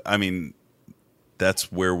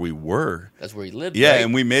 that's where we were. that's where he lived. Yeah, right?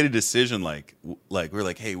 and we made a decision like we're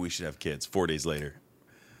like, hey, we should have kids. 4 days later,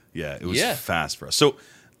 yeah, it was fast for us.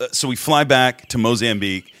 So we fly back to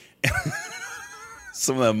Mozambique.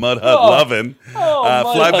 Some of that mud hut loving. Oh,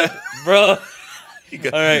 fly mud hut, back, bro. All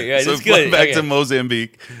right, yeah, so that's fly good. back Okay. to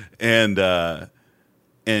Mozambique, and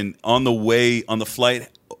on the flight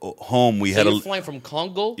home, we So had you're flying from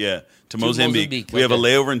Congo? to Mozambique. Mozambique, We have a okay.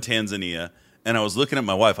 layover in Tanzania, and I was looking at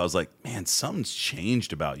my wife. I was like, man, something's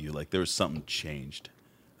changed about you. Like, there was something changed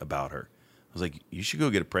about her. I was like, you should go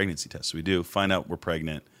get a pregnancy test. So we do. Find out we're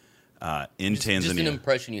pregnant in Tanzania. Just an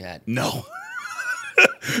impression you had. No.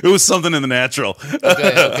 It was something in the natural.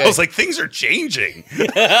 Okay. I was like, things are changing. Okay,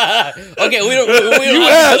 we don't. You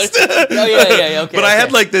asked. Oh yeah. Okay. But I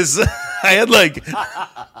had like this. I had like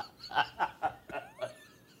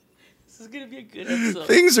This is gonna be a good episode.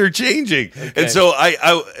 things are changing, Okay. and so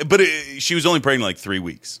she was only pregnant like 3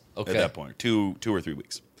 weeks Okay. at that point, 2 or 3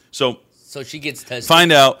 weeks. So So she gets tested.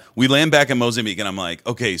 find out we land back in Mozambique, and I'm like,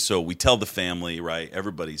 okay, so we tell the family, right?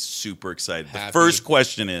 Everybody's super excited. Happy. The first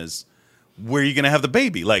question is, where are you going to have the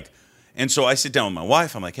baby? Like, and so I sit down with my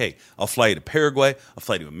wife. I'm like, hey, I'll fly you to Paraguay. I'll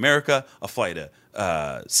fly you to America. I'll fly you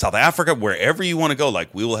to South Africa, wherever you want to go.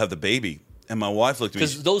 Like, we will have the baby. And my wife looked at me.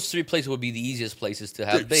 because those 3 places would be the easiest places to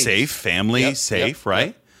have babies. Safe, family, Yep, safe, yep, right?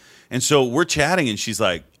 yep. And so we're chatting, and she's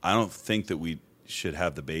like, I don't think that should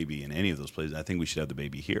have the baby in any of those places. I think we should have the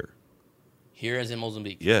baby here. Here as in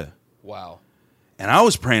Mozambique. Yeah. Wow. And I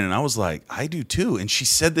was praying, and I was like, I do too. And she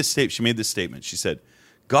said this statement. She made this statement. She said,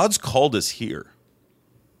 God's called us here.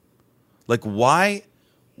 Like, why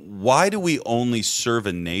do we only serve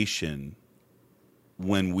a nation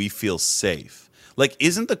when we feel safe? Like,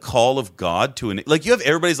 isn't the call of God to like you have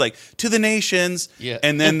everybody's like to the nations, Yeah.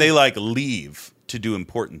 and then they like leave to do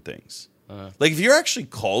important things. Like, if you're actually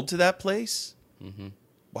called to that place,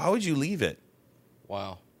 why would you leave it?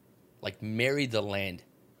 Wow. Like marry the land.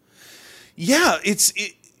 Yeah,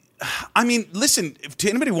 I mean, listen, to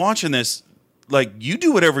anybody watching this, like, you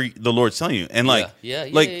do whatever the Lord's telling you. And like,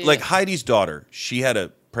 like Heidi's daughter, she had a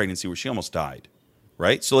pregnancy where she almost died,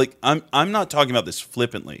 right? So like, I'm not talking about this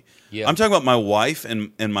flippantly. Yeah. I'm talking about my wife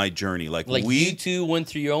and my journey. Like you two went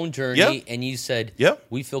through your own journey, Yep. and you said, Yep.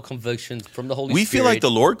 we feel convictions from the Holy we Spirit. feel like the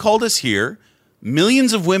Lord called us here.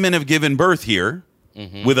 Millions of women have given birth here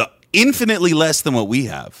with infinitely less than what we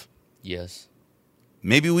have. Yes.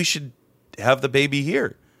 Maybe we should have the baby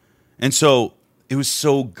here. And so it was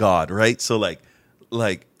so God, right? So like,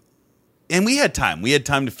 and we had time. We had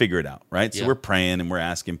time to figure it out, right? So Yeah. we're praying and we're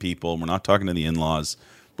asking people, and we're not talking to the in-laws,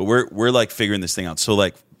 but we're like figuring this thing out. So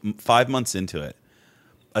like 5 months into it,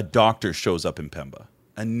 a doctor shows up in Pemba,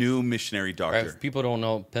 a new missionary doctor. Right, if people don't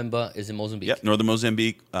know, Pemba is in Mozambique. Yep, northern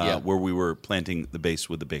Mozambique, where we were planting the base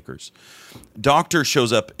with the bakers. Doctor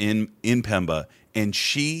shows up in Pemba, and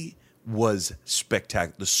she was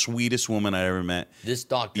spectacular. The sweetest woman I ever met. This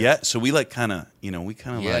doctor. Yeah, so we like kind of,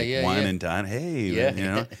 wine and dine. Hey,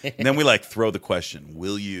 Yeah. And then we like throw the question,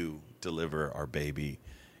 will you deliver our baby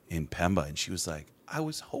in Pemba? And she was like, I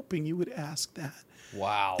was hoping you would ask that.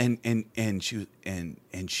 Wow. And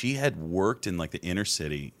she had worked in like the inner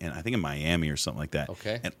city, and I think in Miami or something like that.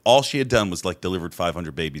 Okay. And all she had done was like delivered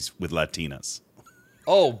 500 babies with Latinas.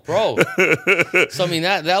 Oh, bro. So I mean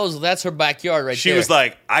that's her backyard right She there. was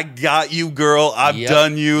like, I got you, girl. I've Yep,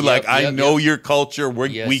 done you. yep, Like, I yep, know yep. your culture. We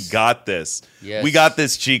Yes. got this. Yes. We got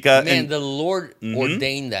this, chica. Man, And the Lord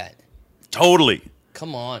ordained that. totally.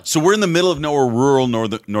 Come on. So we're in the middle of nowhere, rural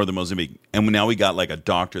northern Mozambique, and now we got like a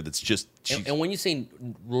doctor that's just And when you say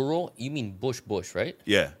rural, you mean bush, right?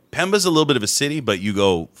 yeah. Pemba's a little bit of a city, but you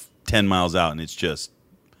go 10 miles out and it's just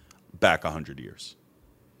back 100 years.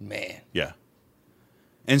 Man. Yeah.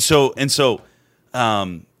 And so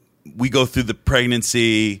we go through the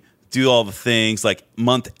pregnancy, do all the things, like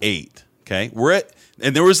month 8. Okay.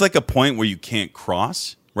 And there was like a point where you can't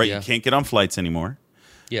cross, right? Yeah. You can't get on flights anymore.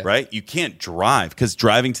 Yeah. Right? You can't drive, because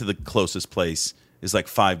driving to the closest place is like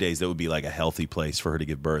 5 days. That would be like a healthy place for her to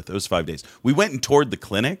give birth. It was 5 days. We went and toured the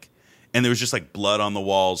clinic, and there was just like blood on the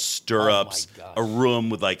walls, stirrups, Oh my gosh. a room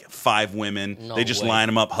with like 5 women. No they just way. line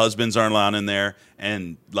them up. Husbands aren't allowed in there.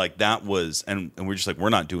 And like that was, and we're just like, we're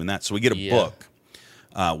not doing that. So we get a Yeah.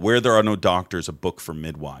 book, Where There Are No Doctors, a book for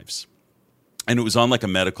midwives. And it was on like a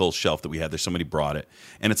medical shelf that we had there. Somebody brought it.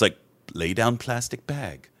 And it's like, lay down plastic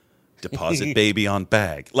bag. Deposit baby on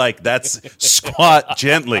bag. Like, that's squat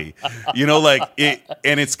gently. Like it,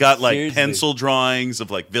 and it's got like Seriously. pencil drawings of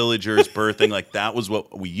like villagers birthing. Like, that was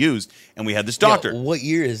what we used. And we had this doctor Yo, what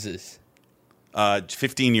year is this?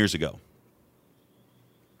 15 years ago.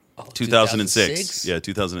 Oh, 2006. Yeah,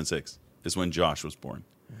 2006 is when Josh was born.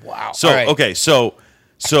 Wow. So, All right. okay, so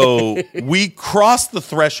we crossed the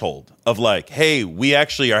threshold of like, hey, we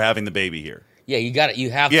actually are having the baby here. Yeah, you got it.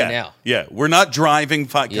 You have to Yeah, now. yeah. We're not driving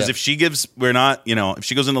because Yeah. if she gives, we're not. If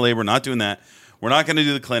she goes into labor, we're not doing that. We're not going to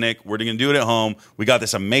do the clinic. We're going to do it at home. We got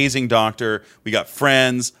this amazing doctor. We got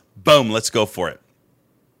friends. Boom, let's go for it.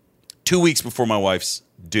 2 weeks before my wife's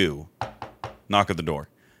due, knock at the door.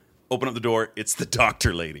 Open up the door. It's the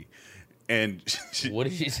doctor lady, and What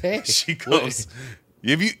did she say? she goes.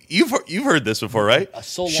 You've heard this before, right?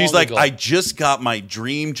 So long She's like, ago. I just got my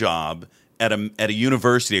dream job at a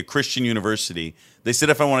university, a Christian university. They said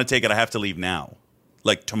if I want to take it, I have to leave now,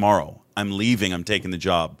 like tomorrow. I'm leaving. I'm taking the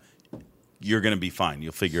job. You're gonna be fine.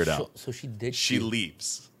 You'll figure it out. So she did. She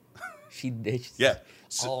leaves. She did. Yeah.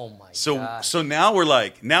 Oh my So gosh. so now we're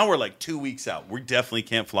like 2 weeks out. We definitely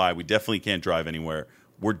can't fly. We definitely can't drive anywhere.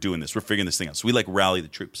 We're doing this. We're figuring this thing out. So we like rally the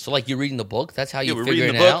troops. So like you're reading the book. That's how Yeah, you we're figuring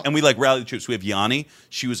reading the it book, out. and we like rally the troops. We have Yanni.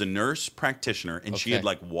 She was a nurse practitioner, and she Okay. had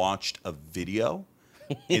like watched a video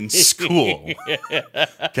in school.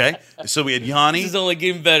 Okay, so we had Yanni. This is only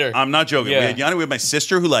getting better. I'm not joking. Yeah. We had Yanni. We had my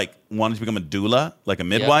sister who like wanted to become a doula, like a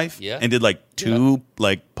midwife, yeah. and did like two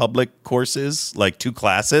like public courses, like 2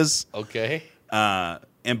 classes. Okay.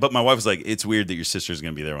 But my wife was like, "It's weird that your sister's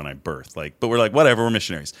going to be there when I birth." Like, but we're like, whatever. We're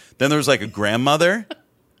missionaries. Then there was like a grandmother.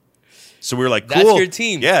 So we were like, cool. That's your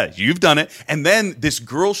team. Yeah, you've done it. And then this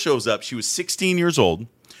girl shows up. She was 16 years old.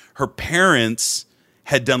 her parents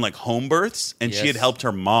had done like home births, and she had Yes. helped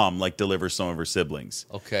her mom like deliver some of her siblings.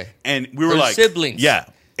 Okay. And we were Her like siblings. Yeah.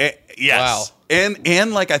 Yes. Wow.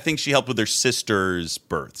 And like I think she helped with her sister's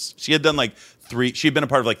births. She had done like 3, she had been a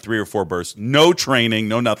part of like 3 or 4 births, no training,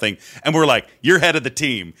 no nothing. And we're like, you're head of the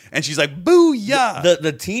team. And she's like, booyah.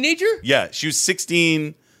 The teenager? Yeah, she was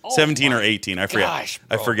 16, 17 or my 18. I forget. gosh,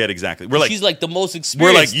 I bro. forget exactly. We're like She's like the most we're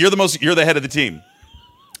experienced. like, you're the head of the team.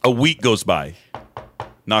 A week goes by.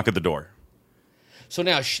 Knock at the door. So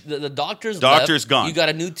now the doctor's Doctor's left. gone. You got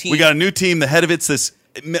a new team. We got a new team. The head of it's this,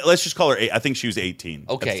 let's just call her 8. I think she was 18. at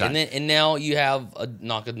Okay, the time. and now you have a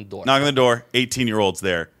knock on the door. Knock on the door, 18-year-old's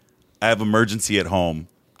there. I have emergency at home.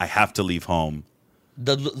 I have to leave home.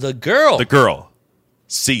 The girl. The girl,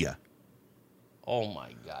 see ya. Oh my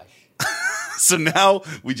gosh. So now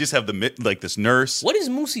we just have this nurse. What is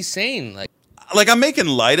Moosey saying? Like I'm making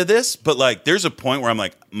light of this, but like there's a point where I'm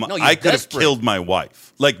like, you're I could have desperate. killed my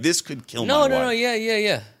wife. Like this could kill my wife. No,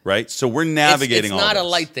 yeah. Right? So we're navigating It's all not a this.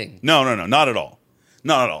 light thing. No, not at all.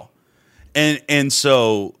 Not at all. And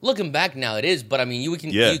so Looking back now, it is. But I mean, you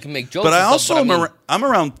can make jokes. But I and also stuff, but I mean, I'm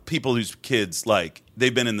around people whose kids like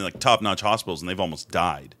they've been in like top-notch hospitals and they've almost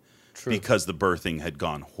died True. because the birthing had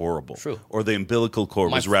gone horrible. True. Or the umbilical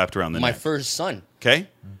cord was wrapped around the my neck. first son, Okay?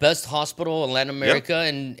 best hospital in Latin America,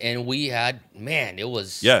 and we had it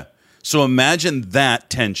was Yeah. So imagine that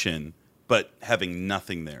tension, but having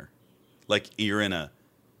nothing there. Like you're in a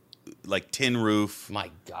like tin roof. my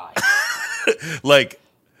God, Like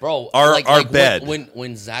bro. Our bed.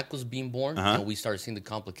 When Zach was being born Uh-huh. and we started seeing the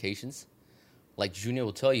complications, like Junior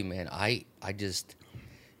will tell you, man, I just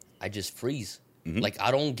freeze. Mm-hmm. Like I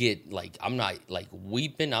don't get like I'm not like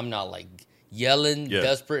weeping. I'm not like yelling, Yeah.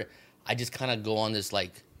 desperate. I just kind of go on this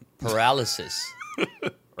like paralysis,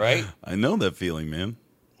 right? I know that feeling, man.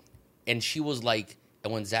 And she was like,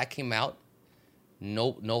 and when Zach came out,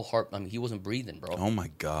 no heart. I mean, he wasn't breathing, bro. Oh my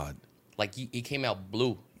God. Like he came out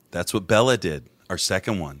blue. That's what Bella did. Our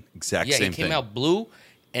second one. Exact Yeah, same he came thing. out blue,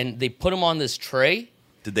 and they put him on this tray.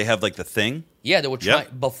 Did they have like the thing? Yeah, they were Yep.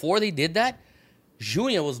 trying. Before they did that,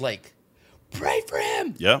 Junior was like, "Pray for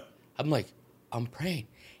him." Yeah. I'm like, "I'm praying,"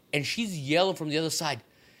 and she's yelling from the other side,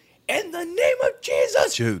 "In the name of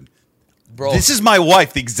Jesus, Dude. bro." This is my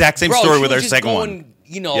wife. The exact same story she with was our just second going, one.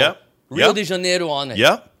 You know, Yep. Rio Yep. de Janeiro on it.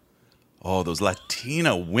 Yep. Oh, those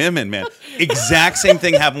Latina women, man. Exact same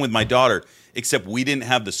thing happened with my daughter, except we didn't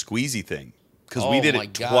have the squeezy thing because we Oh did my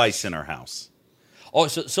it gosh. twice in our house. Oh,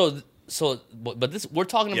 but this we're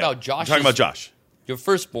talking Yeah. about Josh. We're talking about Josh. your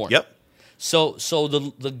firstborn. Yep. So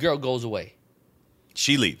the girl goes away.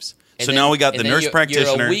 She leaves. And So then- now we got the and then nurse you're a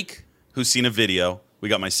practitioner week- who's seen a video. We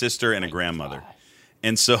got my sister and a grandmother. gosh.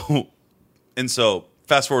 And so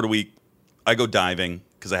fast forward a week, I go diving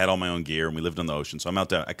because I had all my own gear and we lived on the ocean. So I'm out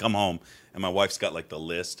there. I come home and my wife's got like the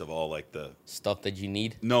list of all like the Stuff that you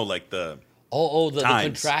need. the The Times.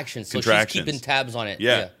 contractions. So Contractions. she's keeping tabs on it.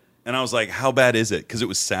 yeah. And I was like, how bad is it? Because it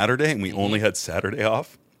was Saturday and we only had Saturday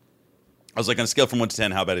off. I was like, on a scale from 1 to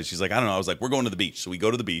 10, how bad is it? She's like, I don't know. I was like, we're going to the beach. So we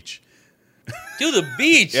go to the beach. To the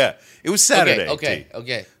beach. Yeah. It was Saturday. Okay. T.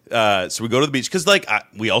 Okay. So we go to the beach because like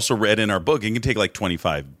we also read in our book it can take like 20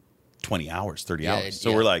 hours, 30 Yeah, hours. So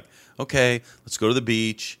yeah. we're like, okay, let's go to the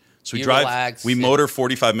beach. So we You drive. relax, we and- motor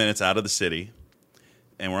 45 minutes out of the city,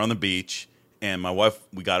 and we're on the beach. And my wife,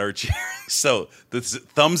 we got her cheering. So this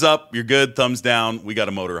thumbs up, you're good. Thumbs down, we got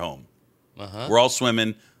to motor home. Uh-huh. We're all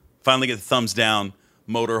swimming. Finally get the thumbs down,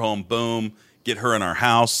 motor home. Boom, get her in our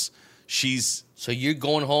house. She's So you're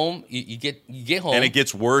going home. You get home. and it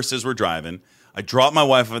gets worse as we're driving. I drop my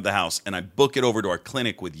wife at the house and I book it over to our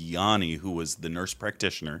clinic with Yanni, who was the nurse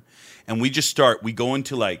practitioner. And we go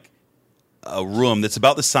into like a room that's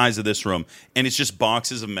about the size of this room. And it's just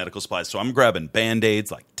boxes of medical supplies. So I'm grabbing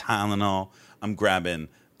Band-Aids, like Tylenol. I'm grabbing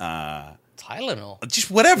Tylenol. just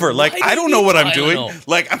whatever. Like, Why do I you don't know need what I'm doing. Tylenol?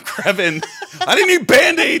 Like, I'm grabbing, I didn't need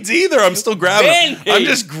Band-Aids either. I'm still grabbing them. I'm Band-Aids.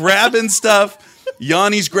 just grabbing stuff.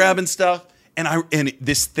 Yanni's grabbing stuff. And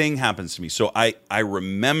this thing happens to me. So I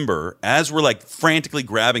remember as we're like frantically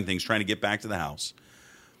grabbing things, trying to get back to the house,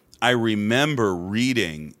 I remember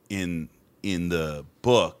reading in the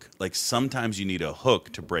book, like sometimes you need a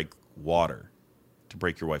hook to break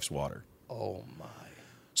your wife's water. Oh my.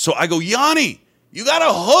 So I go, Yanni, you got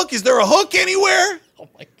a hook? Is there a hook anywhere? Oh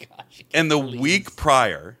my gosh. And the week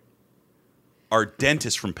prior, our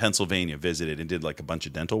dentist from Pennsylvania visited and did like a bunch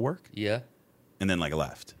of dental work. Yeah. And then like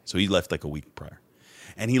left. So he left like a week prior.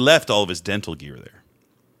 And he left all of his dental gear there.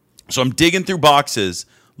 So I'm digging through boxes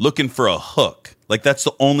looking for a hook. Like that's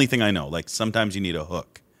the only thing I know. Like sometimes you need a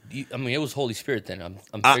hook. I mean, it was Holy Spirit then.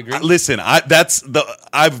 I'm figuring. Listen,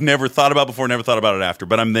 I've never thought about before, never thought about it after,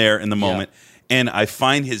 but I'm there in the moment. And I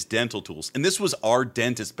find his dental tools. And this was our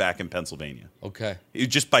dentist back in Pennsylvania. Okay.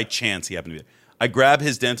 Just by chance, he happened to be there. I grab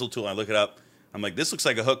his dental tool. I look it up. I'm like, this looks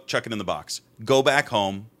like a hook. Chuck it in the box. Go back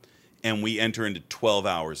home. And we enter into 12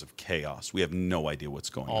 hours of chaos. We have no idea what's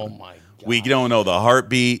going on. Oh, my God. We don't know the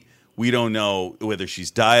heartbeat. We don't know whether she's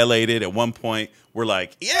dilated. At one point, we're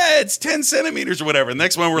like, yeah, it's 10 centimeters or whatever. The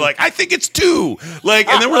next one, we're like, I think it's 2. Like,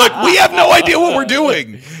 and then we're like, we have no idea what we're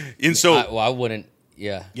doing. And so, I wouldn't.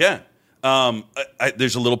 Yeah. yeah.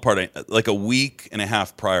 There's a little part, like a week and a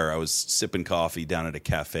half prior, I was sipping coffee down at a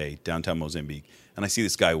cafe downtown Mozambique, and I see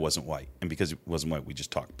this guy who wasn't white. And because he wasn't white, we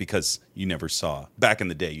just talked. Because you never saw, back in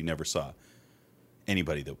the day, you never saw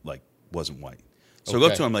anybody that like wasn't white. So I go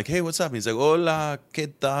up to him, like, hey, what's up? And he's like, hola,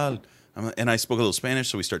 ¿qué tal? And I spoke a little Spanish,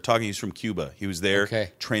 so we start talking. He's from Cuba. He was there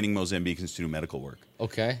training Mozambicans to do medical work.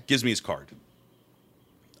 Okay. Gives me his card.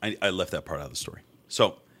 I left that part out of the story.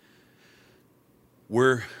 So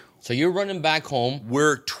So you're running back home.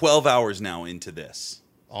 We're 12 hours now into this.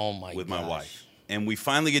 Oh, my God. With my wife. And we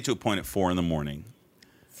finally get to a point at 4 in the morning.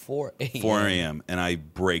 4 a.m. 4 a.m. And I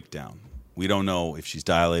break down. We don't know if she's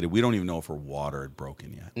dilated. We don't even know if her water had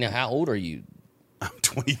broken yet. Now, how old are you? I'm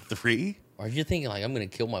 23. Are you thinking, like, I'm going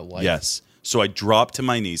to kill my wife? Yes. So I drop to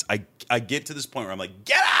my knees. I get to this point where I'm like,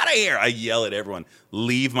 get out of here. I yell at everyone,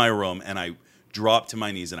 leave my room. And I drop to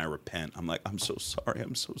my knees and I repent. I'm like, I'm so sorry.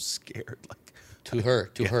 I'm so scared. Like, To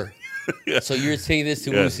her. Yeah. So you're saying this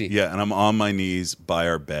to Lucy? Yeah, and I'm on my knees by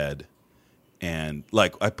our bed. And,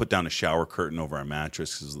 like, I put down a shower curtain over our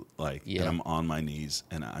mattress. 'Cause, like, and I'm on my knees.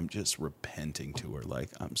 And I'm just repenting to her. Like,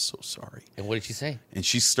 I'm so sorry. And what did she say? And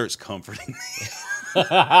she starts comforting me.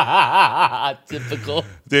 Typical.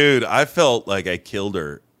 Dude, I felt like I killed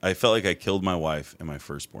her. I felt like I killed my wife and my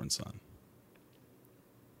firstborn son.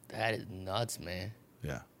 That is nuts, man.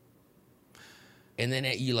 Yeah. And then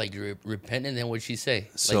you like repent, and then what'd she say?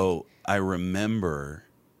 So I remember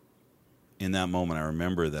in that moment, I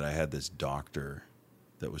remember that I had this doctor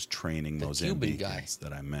that was training Mozambicans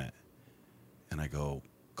that I met. And I go,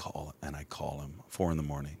 call him 4 in the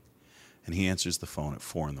morning. And he answers the phone at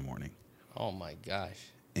 4 in the morning. Oh my gosh.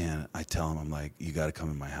 And I tell him, I'm like, you got to come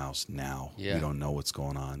in my house now. Yeah. We don't know what's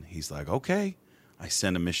going on. He's like, okay. I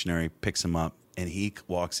send a missionary, picks him up, and he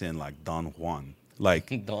walks in like Don Juan.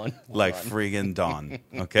 Like Don. Like friggin' Don.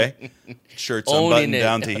 Okay? Shirt's unbuttoned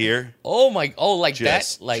down to here. Like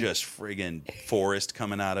Just, that? Like just friggin' forest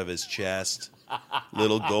coming out of his chest.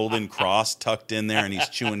 Little golden cross tucked in there, and he's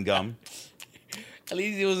chewing gum. At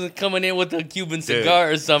least he wasn't coming in with a Cuban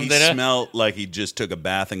cigar or something. He smelled like he just took a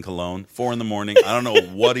bath in cologne. 4 in the morning. I don't know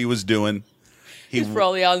what he was doing. He's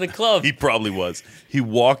probably out in the club. He probably was. He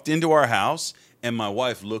walked into our house, and my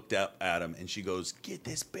wife looked up at him, and she goes, get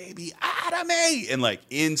this baby out of me. And like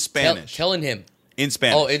in Spanish. Telling him. In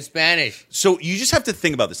Spanish. Oh, in Spanish. So you just have to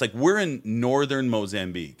think about this. Like we're in northern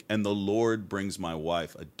Mozambique, and the Lord brings my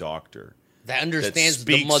wife a doctor that understands that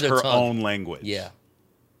speaks the mother her tongue. own language. Yeah.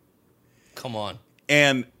 Come on.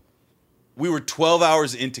 And we were 12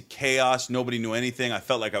 hours into chaos. Nobody knew anything. I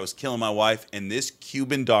felt like I was killing my wife. And this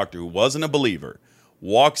Cuban doctor, who wasn't a believer,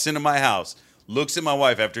 walks into my house, looks at my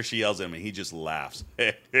wife after she yells at him, and he just laughs.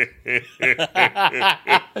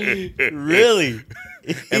 Really?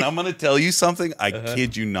 And I'm going to tell you something. I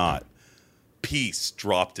kid you not. Peace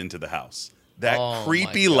dropped into the house. That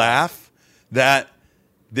creepy laugh, that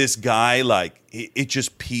this guy, like, it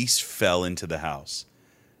just peace fell into the house.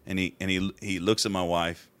 And he looks at my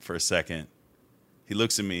wife for a second. He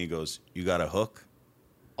looks at me and goes, you got a hook?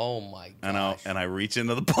 Oh, my gosh. And I reach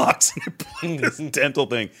into the box and I pull this dental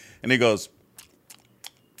thing. And he goes,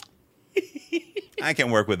 I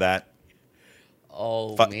can work with that.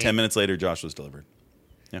 Oh, man. 10 minutes later, Josh was delivered.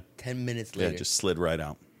 Yeah. 10 minutes later. Yeah, just slid right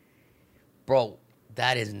out. Bro,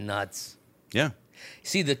 that is nuts. Yeah.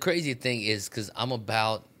 See, the crazy thing is because I'm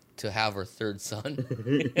about to have our third son.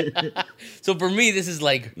 So for me, this is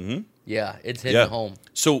like, yeah, it's hitting home.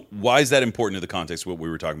 So why is that important to the context of what we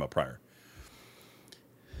were talking about prior?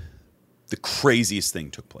 The craziest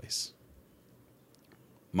thing took place.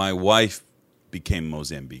 My wife became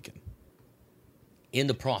Mozambican. In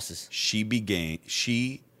the process.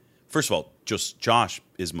 First of all, just Josh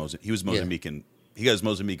is he was Mozambican. Yeah. He got his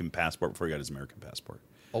Mozambican passport before he got his American passport.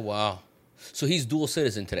 Oh, wow. So he's dual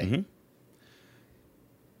citizen today. Mm-hmm.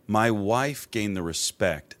 My wife gained the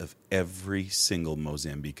respect of every single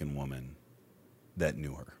Mozambican woman that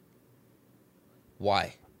knew her.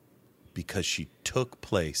 Why? Because she took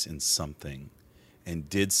place in something and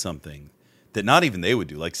did something that not even they would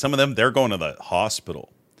do. Like some of them, they're going to the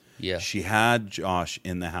hospital. Yeah. She had Josh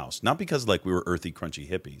in the house. Not because like we were earthy, crunchy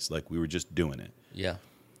hippies. Like we were just doing it. Yeah.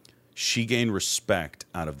 she gained respect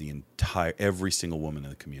out of every single woman in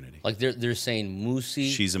the community. Like they're saying Musi.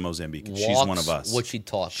 She's a Mozambican. She's one of us. What she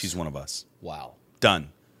talks. She's one of us. Wow. Done.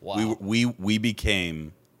 Wow. We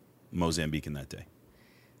became Mozambican that day.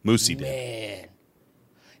 Musi did. Man.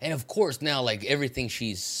 And of course now, like everything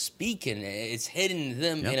she's speaking, it's hitting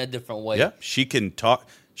them in a different way. Yeah, she can talk.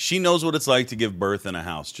 She knows what it's like to give birth in a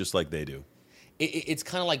house, just like they do. It's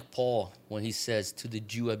kind of like Paul when he says, "To the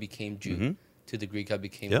Jew I became Jew, Mm-hmm. to the Greek I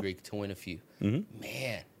became Greek, to win a few." Mm-hmm.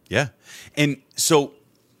 Man. Yeah, and so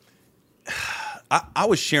I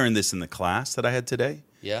was sharing this in the class that I had today.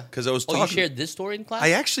 Yeah, because I was Oh, talking. you shared this story in class? I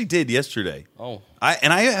actually did yesterday. Oh. I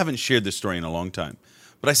haven't shared this story in a long time,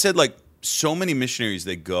 but I said like so many missionaries,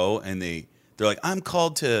 they go and they're like, I'm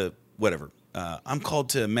called to whatever. I'm called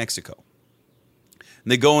to Mexico.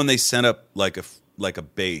 And they go and they set up like a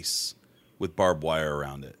base with barbed wire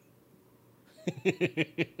around it.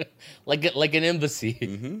 like an embassy.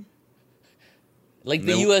 Mm-hmm. Like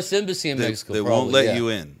the U.S. Embassy in Mexico. They probably. won't let you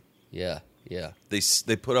in. Yeah, yeah.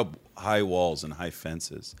 They put up high walls and high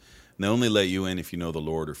fences. And they only let you in if you know the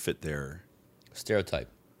Lord or fit there. Stereotype.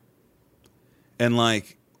 And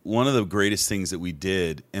like one of the greatest things that we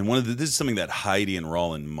did, and this is something that Heidi and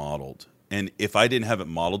Roland modeled. And if I didn't have it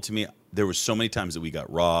modeled to me, there were so many times that we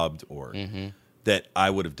got robbed or that I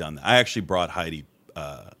would have done that. I actually brought Heidi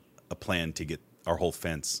a plan to get our whole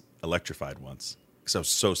fence electrified once because I was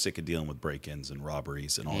so sick of dealing with break-ins and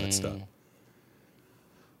robberies and all that stuff.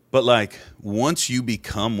 But like once you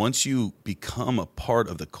become a part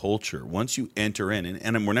of the culture, once you enter in,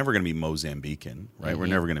 and we're never going to be Mozambican, right? We're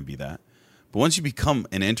never going to be that. But once you become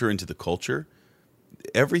and enter into the culture,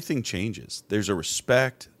 everything changes. There's a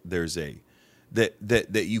respect. There's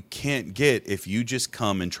that you can't get if you just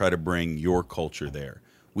come and try to bring your culture there.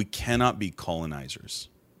 We cannot be colonizers.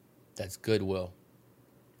 That's good, Will.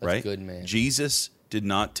 That's right? good, man. Jesus did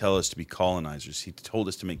not tell us to be colonizers. He told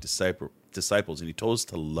us to make disciples, and he told us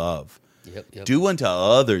to love. Yep. Do unto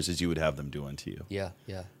others as you would have them do unto you. Yeah.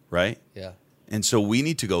 Right? Yeah. And so we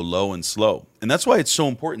need to go low and slow. And that's why it's so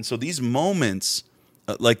important. So these moments,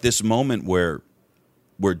 like this moment where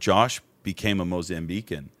Josh became a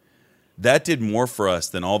Mozambican, that did more for us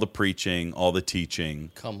than all the preaching, all the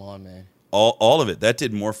teaching. Come on, man. All of it. That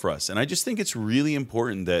did more for us. And I just think it's really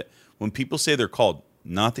important that when people say they're called,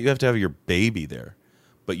 not that you have to have your baby there,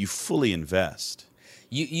 but you fully invest.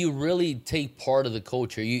 You really take part of the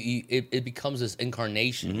culture. It becomes this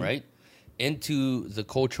incarnation, right? Into the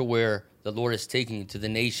culture where the Lord is taking you, to the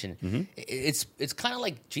nation. It's kind of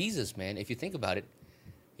like Jesus, man. If you think about it,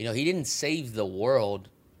 he didn't save the world,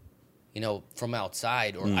 from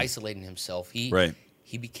outside or isolating himself.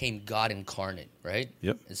 He became God incarnate, right?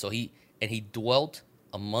 Yep. And so he dwelt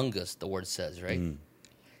among us. The word says, right?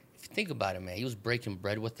 If you think about it, man, he was breaking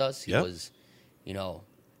bread with us. He was,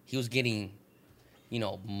 he was getting,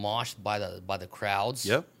 moshed by the crowds.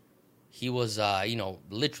 Yep. He was,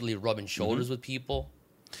 literally rubbing shoulders with people.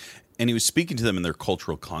 And he was speaking to them in their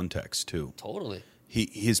cultural context too. Totally.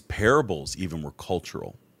 His parables even were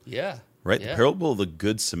cultural. Yeah. Right? Yeah. The parable of the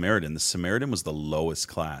Good Samaritan. The Samaritan was the lowest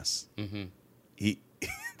class. He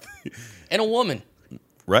And a woman.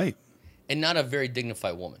 Right. And not a very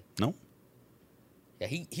dignified woman. No. Yeah,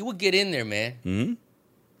 he would get in there, man.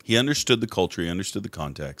 He understood the culture. He understood the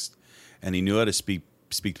context. And he knew how to speak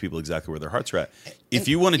to people exactly where their hearts are at. If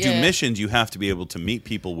you want to do missions, you have to be able to meet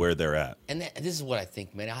people where they're at. And this is what I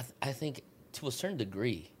think, man. I think to a certain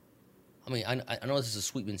degree, I mean, I know this is a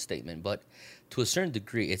sweeping statement, but to a certain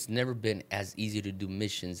degree, it's never been as easy to do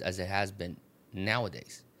missions as it has been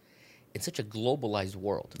nowadays. It's such a globalized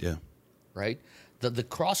world. Yeah. Right? The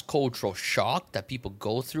cross-cultural shock that people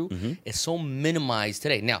go through is so minimized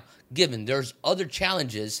today. Now, given there's other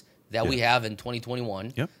challenges that we have in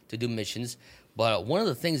 2021 to do missions, but one of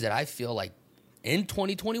the things that I feel like in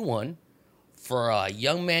 2021 for a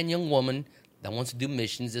young man, young woman that wants to do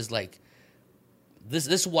missions is like, this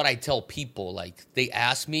is what I tell people. Like, they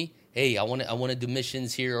ask me, hey, I want to do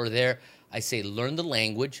missions here or there. I say, learn the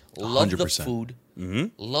language, love 100%. The food,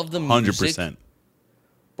 love the music. 100%.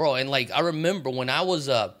 Bro, and like I remember when I was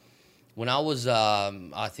I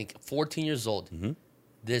think 14 years old,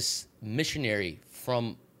 this missionary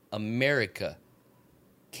from America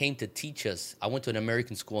came to teach us. I went to an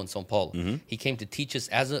American school in São Paulo. He came to teach us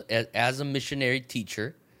as a missionary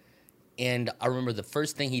teacher, and I remember the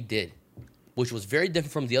first thing he did, which was very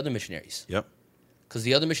different from the other missionaries. Yep. Because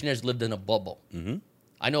the other missionaries lived in a bubble.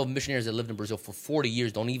 I know missionaries that lived in Brazil for 40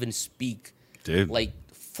 years don't even speak like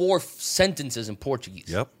 4 sentences in Portuguese.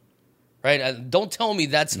 Yep. Right? Don't tell me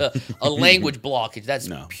that's a language blockage. That's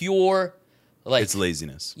pure, like... It's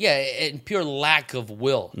laziness. Yeah, and pure lack of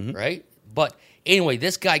will, right? But anyway,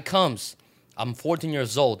 this guy comes. I'm 14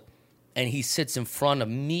 years old, and he sits in front of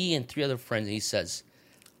me and 3 other friends, and he says,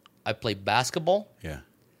 I play basketball. Yeah.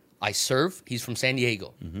 I serve. He's from San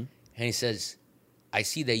Diego. And he says, I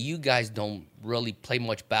see that you guys don't really play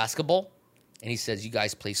much basketball. And he says, you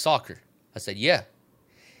guys play soccer. I said, yeah.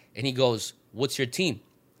 And he goes, what's your team?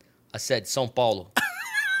 I said, São Paulo.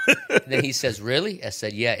 Then he says, really? I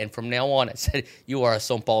said, yeah. And from now on, I said, you are a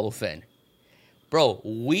São Paulo fan. Bro,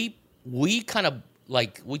 we kind of,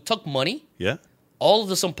 like, we took money. Yeah. All of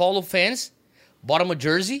the São Paulo fans bought him a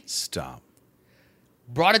jersey. Stop.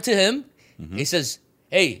 Brought it to him. He says,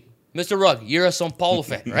 hey, Mr. Rugg, you're a São Paulo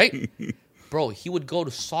fan, right? Bro, he would go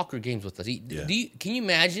to soccer games with us. Can you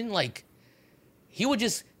imagine, like, he would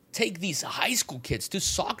just take these high school kids to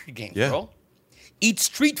soccer games, bro. Eat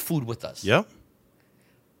street food with us. Yep.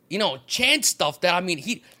 You know, chant stuff that, I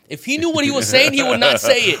mean, if he knew what he was saying, he would not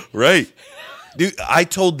say it. Right. Dude, I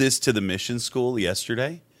told this to the mission school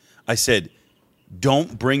yesterday. I said,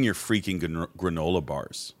 don't bring your freaking granola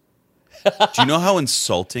bars. Do you know how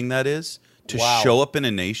insulting that is? To show up in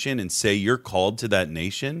a nation and say you're called to that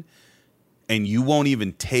nation and you won't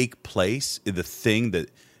even take place in the thing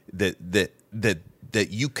that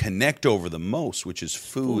you connect over the most, which is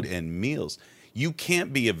food and meals. You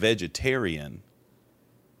can't be a vegetarian.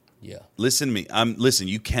 Yeah. Listen to me. Listen,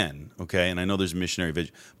 you can, okay? And I know there's missionary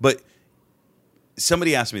veg, but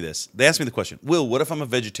somebody asked me this. They asked me the question, Will, what if I'm a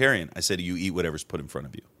vegetarian? I said, you eat whatever's put in front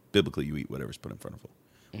of you. Biblically, you eat whatever's put in front of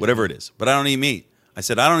you. Whatever it is. But I don't eat meat. I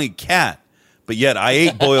said, I don't eat cat. But yet I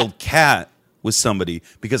ate boiled cat with somebody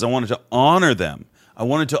because I wanted to honor them. I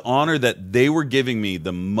wanted to honor that they were giving me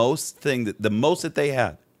the most that they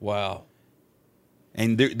had. Wow.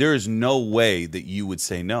 And there is no way that you would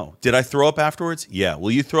say no. Did I throw up afterwards? Yeah.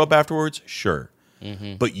 Will you throw up afterwards? Sure.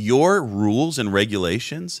 But your rules and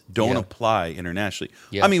regulations don't apply internationally.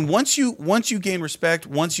 Yeah. I mean, once you gain respect,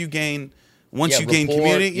 once you gain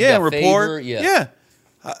community, rapport, favor, yeah.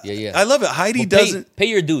 I love it. Heidi doesn't pay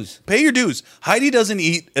your dues. Pay your dues. Heidi doesn't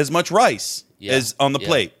eat as much rice as on the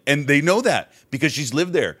plate, and they know that because she's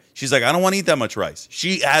lived there. She's like, I don't want to eat that much rice.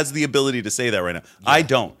 She has the ability to say that right now. Yeah. I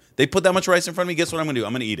don't. They put that much rice in front of me. Guess what I'm going to do?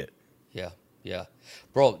 I'm going to eat it. Yeah,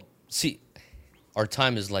 bro. See, our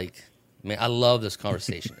time is like, man. I love this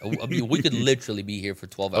conversation. I mean, we could literally be here for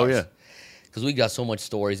 12 hours. Oh yeah. Because we got so much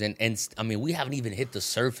stories, and I mean, we haven't even hit the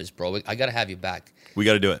surface, bro. I got to have you back. We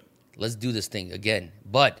got to do it. Let's do this thing again.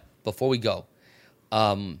 But before we go,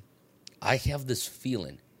 I have this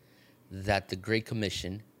feeling that the Great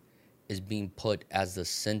Commission is being put as the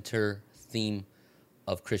center theme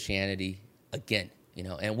of Christianity again, you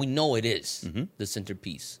know, and we know it is the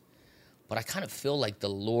centerpiece. But I kind of feel like the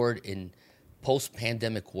Lord in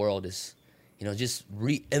post-pandemic world is, you know, just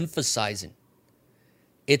re-emphasizing.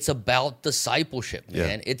 It's about discipleship,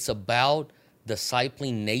 man. Yeah. It's about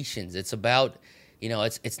discipling nations. It's about, you know,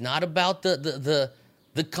 it's not about the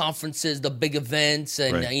conferences, the big events,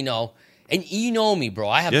 and you know, and you know me, bro.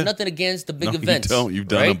 I have nothing against the big events. You don't. You've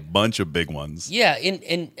done a bunch of big ones. Yeah,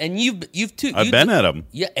 and you've too. I've been at them.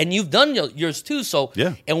 Yeah, and you've done yours too. So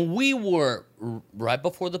yeah, and we were right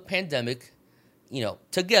before the pandemic, you know,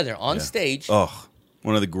 together on stage. Oh,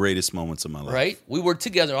 one of the greatest moments of my life. Right, we were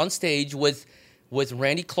together on stage with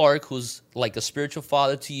Randy Clark, who's like a spiritual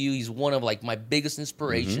father to you. He's one of like my biggest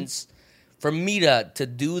inspirations. For me to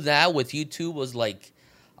do that with you two was like,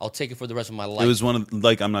 I'll take it for the rest of my life. It was one of,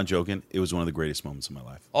 like, I'm not joking, it was one of the greatest moments of my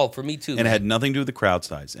life. Oh, for me too. And it had nothing to do with the crowd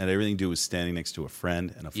size. It had everything to do with standing next to a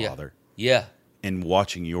friend and a father. Yeah. And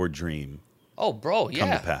watching your dream come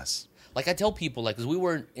to pass. Like I tell people, like, because we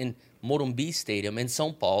were in Morumbi Stadium in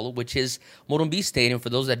São Paulo, which is, Morumbi Stadium, for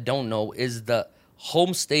those that don't know, is the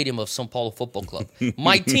home stadium of São Paulo Football Club.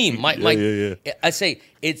 My team, I say,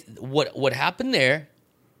 it's what happened there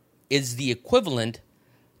is the equivalent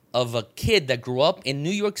of a kid that grew up in New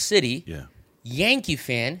York City, Yankee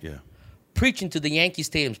fan, preaching to the Yankee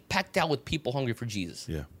stadiums, packed out with people hungry for Jesus.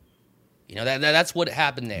 Yeah. You know, that's what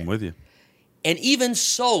happened there. I'm with you. And even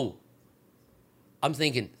so, I'm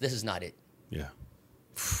thinking, this is not it. Yeah.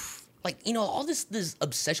 Like, you know, all this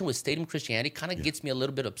obsession with stadium Christianity kind of gets me a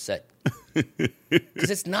little bit upset. Because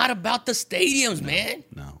it's not about the stadiums, man.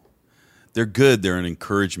 No. They're good. They're an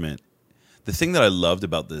encouragement. The thing that I loved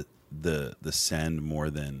about the Send more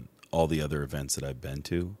than all the other events that I've been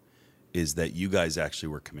to is that you guys actually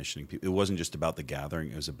were commissioning people. It wasn't just about the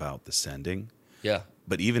gathering. It was about the sending. Yeah.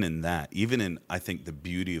 But even in that, even in, I think, the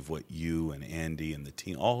beauty of what you and Andy and the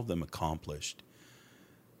team, all of them accomplished,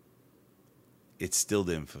 it still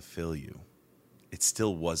didn't fulfill you. It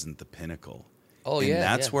still wasn't the pinnacle. Oh, and yeah. And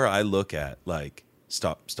that's where I look at, like,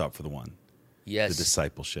 stop for the one. Yes. The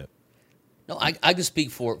discipleship. No, I can speak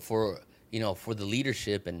for for the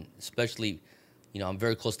leadership, and especially, I'm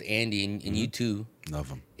very close to Andy and you too. Love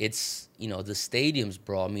him. It's, the stadiums,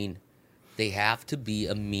 bro. I mean, they have to be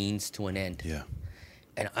a means to an end. Yeah.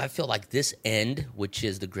 And I feel like this end, which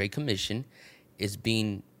is the Great Commission, is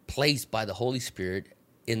being placed by the Holy Spirit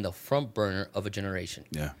in the front burner of a generation.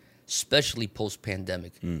 Yeah. Especially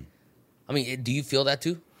post-pandemic. I mean, do you feel that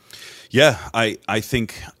too? Yeah, I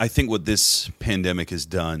think what this pandemic has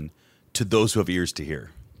done to those who have ears to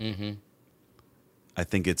hear. I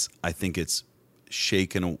think it's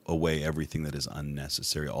shaken away everything that is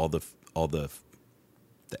unnecessary, all the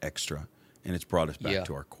extra, and it's brought us back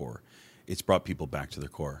to our core. It's brought people back to their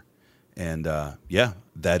core, and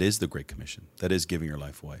that is the Great Commission. That is giving your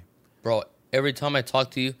life away, bro. Every time I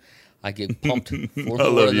talk to you, I get pumped for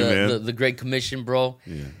the Great Commission, bro.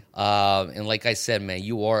 Yeah. And like I said, man,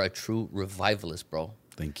 you are a true revivalist, bro.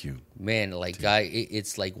 Thank you, man. Like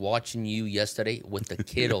it's like watching you yesterday with the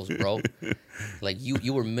kiddos, bro. Like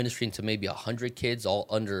you were ministering to maybe 100 kids, all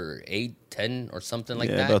under 8, 10, or something like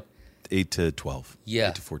that. About 8 to 12. Yeah,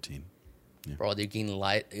 8 to 14. Yeah. Bro, they're getting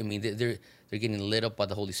light. I mean, they're getting lit up by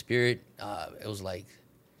the Holy Spirit. It was like,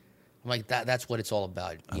 I'm like that's what it's all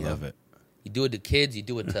about. I love it. You do it to kids. You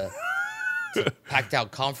do it to packed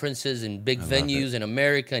out conferences and big venues in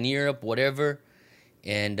America and Europe, whatever.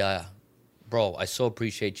 And bro, I so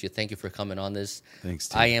appreciate you. Thank you for coming on this. Thanks,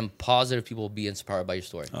 Tim. I am positive people will be inspired by your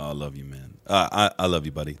story. Oh, I love you, man. I love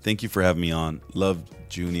you, buddy. Thank you for having me on. Love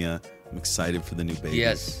Junia. I'm excited for the new baby.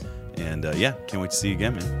 Yes. And can't wait to see you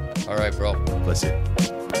again, man. All right, bro. Bless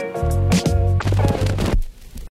you.